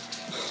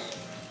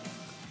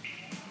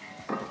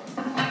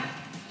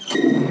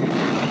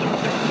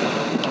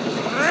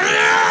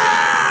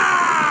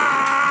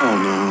 Oh,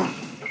 no.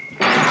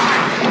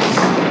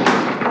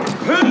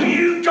 Who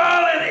you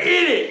calling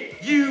idiot,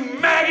 you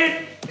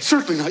maggot?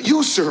 Certainly not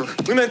you, sir.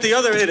 We meant the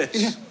other idiots.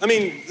 Yeah. I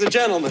mean, the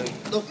gentleman.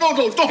 No,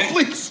 don't,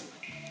 please.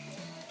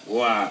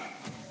 What?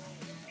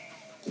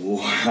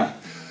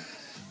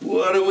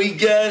 What do we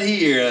got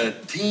here? A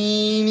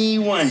teeny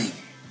wank.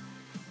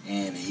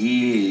 And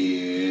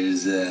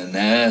here's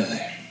another.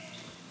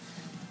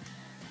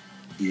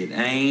 It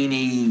ain't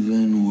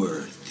even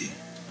worth it.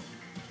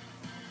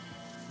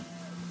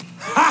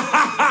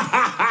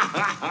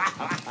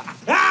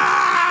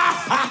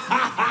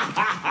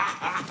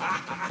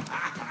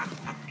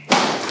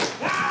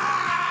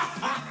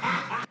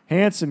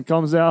 Hansen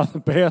comes out of the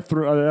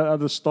bathroom, out of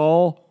the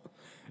stall,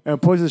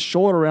 and puts his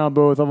shoulder around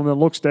both of them and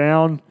looks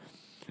down.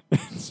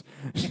 It's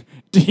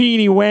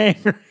teeny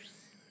wanger.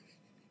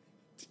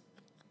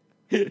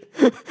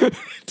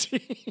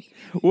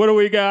 What do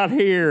we got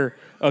here?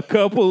 A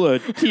couple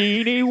of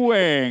teeny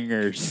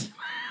wangers.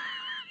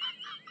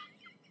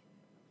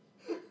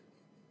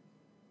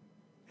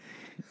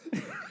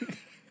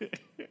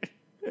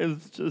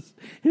 It's just,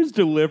 his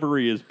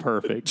delivery is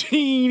perfect.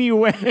 Teeny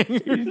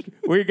wangers.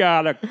 We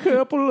got a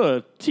couple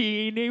of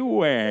teeny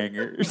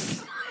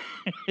wangers.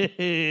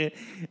 And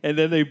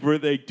then they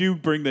do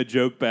bring the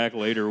joke back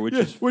later, which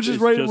is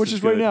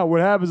right now. What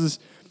happens is,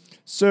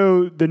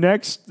 so the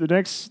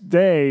next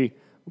day,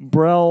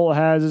 Brell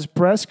has his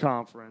press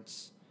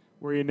conference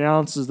where he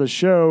announces the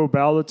show,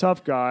 Battle of the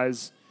Tough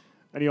Guys,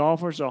 and he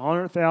offers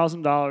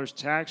 $100,000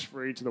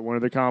 tax-free to the winner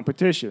of the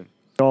competition.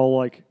 All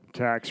like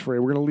tax-free.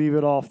 We're going to leave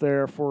it off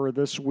there for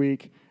this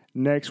week.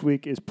 Next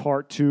week is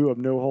part 2 of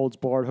No Holds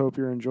Barred. Hope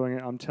you're enjoying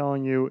it. I'm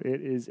telling you,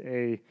 it is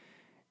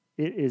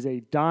a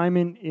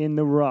diamond in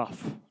the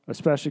rough,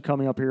 especially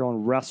coming up here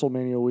on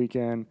WrestleMania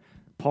weekend.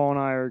 Paul and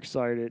I are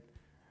excited.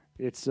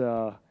 It's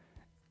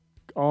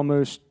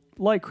almost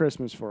like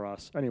Christmas for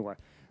us. Anyway,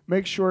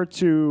 make sure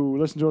to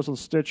listen to us on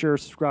Stitcher,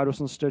 subscribe to us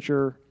on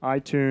Stitcher,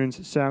 iTunes,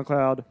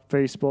 SoundCloud,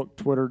 Facebook,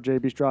 Twitter,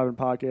 JB's Driving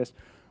Podcast.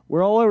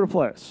 We're all over the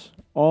place.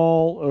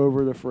 All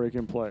over the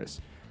freaking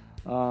place.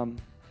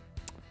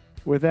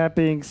 With that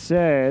being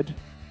said,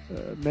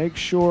 make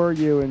sure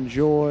you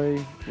enjoy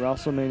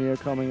WrestleMania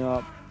coming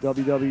up.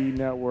 WWE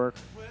Network.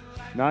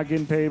 Not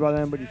getting paid by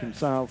them, but you can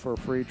sign up for a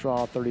free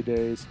trial, 30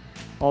 days.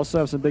 Also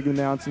have some big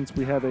announcements.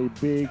 We have a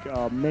big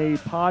May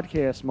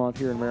podcast month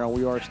here in Maryland.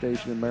 We are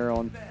stationed in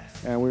Maryland.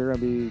 and we're going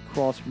to be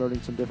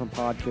cross-promoting some different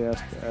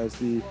podcasts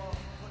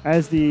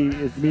as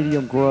the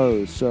medium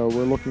grows. So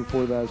we're looking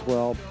for that as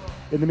well.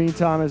 In the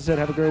meantime, as I said,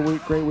 have a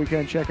great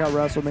weekend. Check out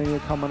WrestleMania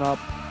coming up.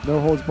 No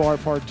Holds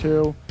Barred Part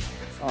 2.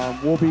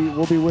 We'll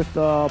be with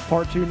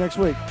Part 2 next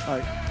week. All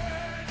right.